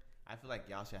for it. I feel like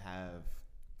y'all should have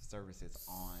services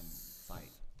on site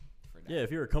for that. yeah,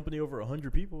 if you're a company over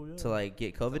 100 people, yeah. To like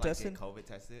get So, COVID like, tested, Get COVID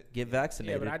tested. get Yeah,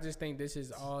 vaccinated. but I just think this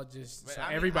is all just But so I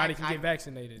mean, everybody I- can I- get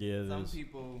vaccinated. yeah, it Some is.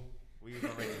 people, we've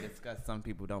already discussed, some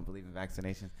people don't believe in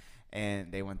vaccinations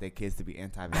and they want their kids to be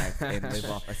anti-vax and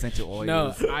live off essential oils.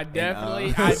 No, I and,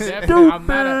 definitely, I'm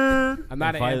not an And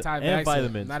anti-vaxxer.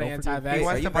 vitamins. Not an Don't forget- He anti-vaxxer.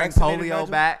 wants you to bring vaccinated, polio Nigel?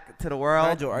 back to the world.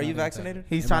 Nigel, are you Not vaccinated?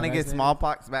 He's Am trying I to get vaccinated?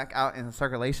 smallpox back out in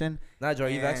circulation. Nigel, are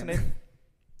you And- vaccinated?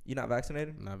 You not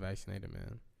vaccinated? I'm not vaccinated,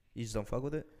 man. You just don't fuck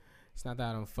with it? It's not that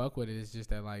I don't fuck with it. It's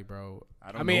just that, like, bro.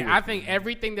 I don't I mean, know I what think you-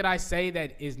 everything that I say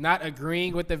that is not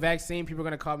agreeing with the vaccine, people are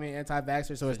gonna call me an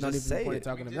anti-vaxxer. So it's no need just for say me it.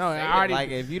 talking to Just no. say I it. already like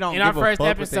if you don't in our give a first fuck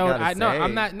what they episode. gotta I know say.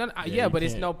 I'm not. No, Yeah, yeah, you but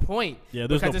it's can't. no point. Yeah,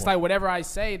 there's because no it's point. like whatever I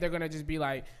say, they're gonna just be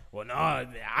like, well, no,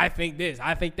 I think this,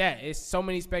 I think that. It's so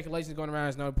many speculations going around.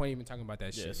 There's no point even talking about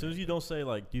that shit. As soon as you don't say,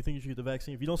 like, do you think you should get the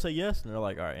vaccine? If you don't say yes, then they're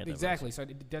like, all right, exactly. So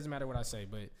it doesn't matter what I say,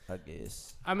 but I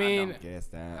guess. I mean, I don't guess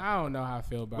that. I don't know how I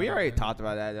feel about it. We already talked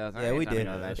about that, though. Yeah, we did.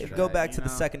 Go back to the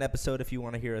second. second episode if you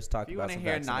want to hear us talk If you about want some to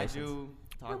hear vaccinations. Nigel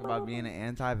talk about being an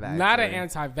anti-vaxxer. Not an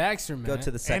anti-vaxxer, man. Go to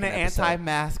the And second an episode.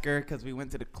 anti-masker because we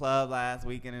went to the club last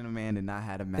weekend and a man did not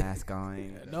have a mask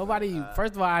on. Nobody.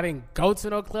 First of all, I didn't go to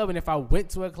no club, and if I went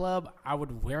to a club, I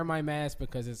would wear my mask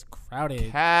because it's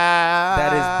crowded.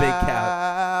 That is big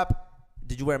cap.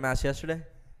 Did you wear a mask yesterday?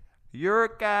 You're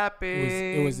capping.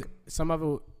 It was some of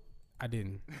it. I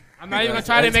didn't. I'm not even gonna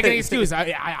try to make an excuse.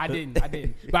 I didn't.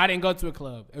 But I didn't go to a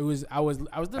club. I was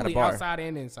literally bar. outside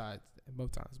and inside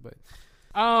both times. But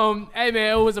hey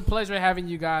man, it was a pleasure having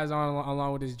you guys on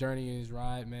along with this journey and this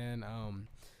ride, man.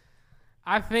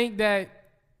 I think that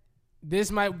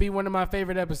this might be one of my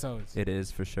favorite episodes. It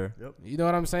is for sure. Yep. You know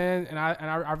what I'm saying? And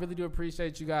I really do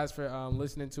appreciate you guys for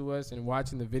listening to us and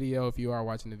watching the video. If you are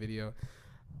watching the video,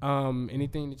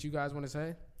 anything that you guys want to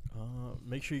say?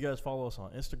 Make sure you guys follow us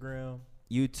on Instagram,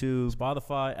 YouTube.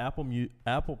 Spotify, Apple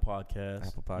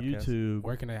Podcasts, YouTube.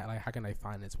 Where can they how can they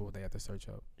find this? What would they have to search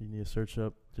up? You need to search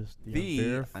up just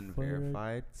the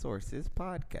Unverified Sources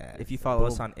Podcast. If you follow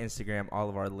us on Instagram, all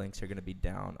of our links are going to be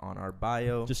down on our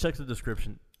bio. Just check the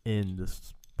description in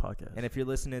this podcast. And if you're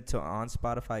listening to on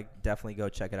Spotify, definitely go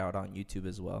check it out on YouTube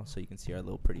as well, so you can see our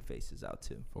little pretty faces out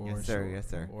too. Yes, sir. Yes,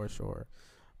 sir. For sure.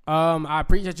 I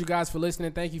appreciate you guys for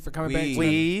listening. Thank you for coming back.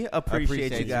 We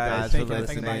appreciate you guys for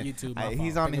listening. About YouTube, my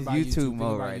He's fault. on his Thinking about YouTube mode thinking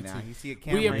about right YouTube. now. You see a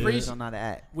camera, he don't know how to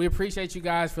act. We appreciate you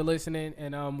guys for listening,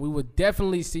 and we will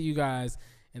definitely see you guys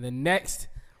in the next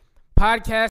podcast.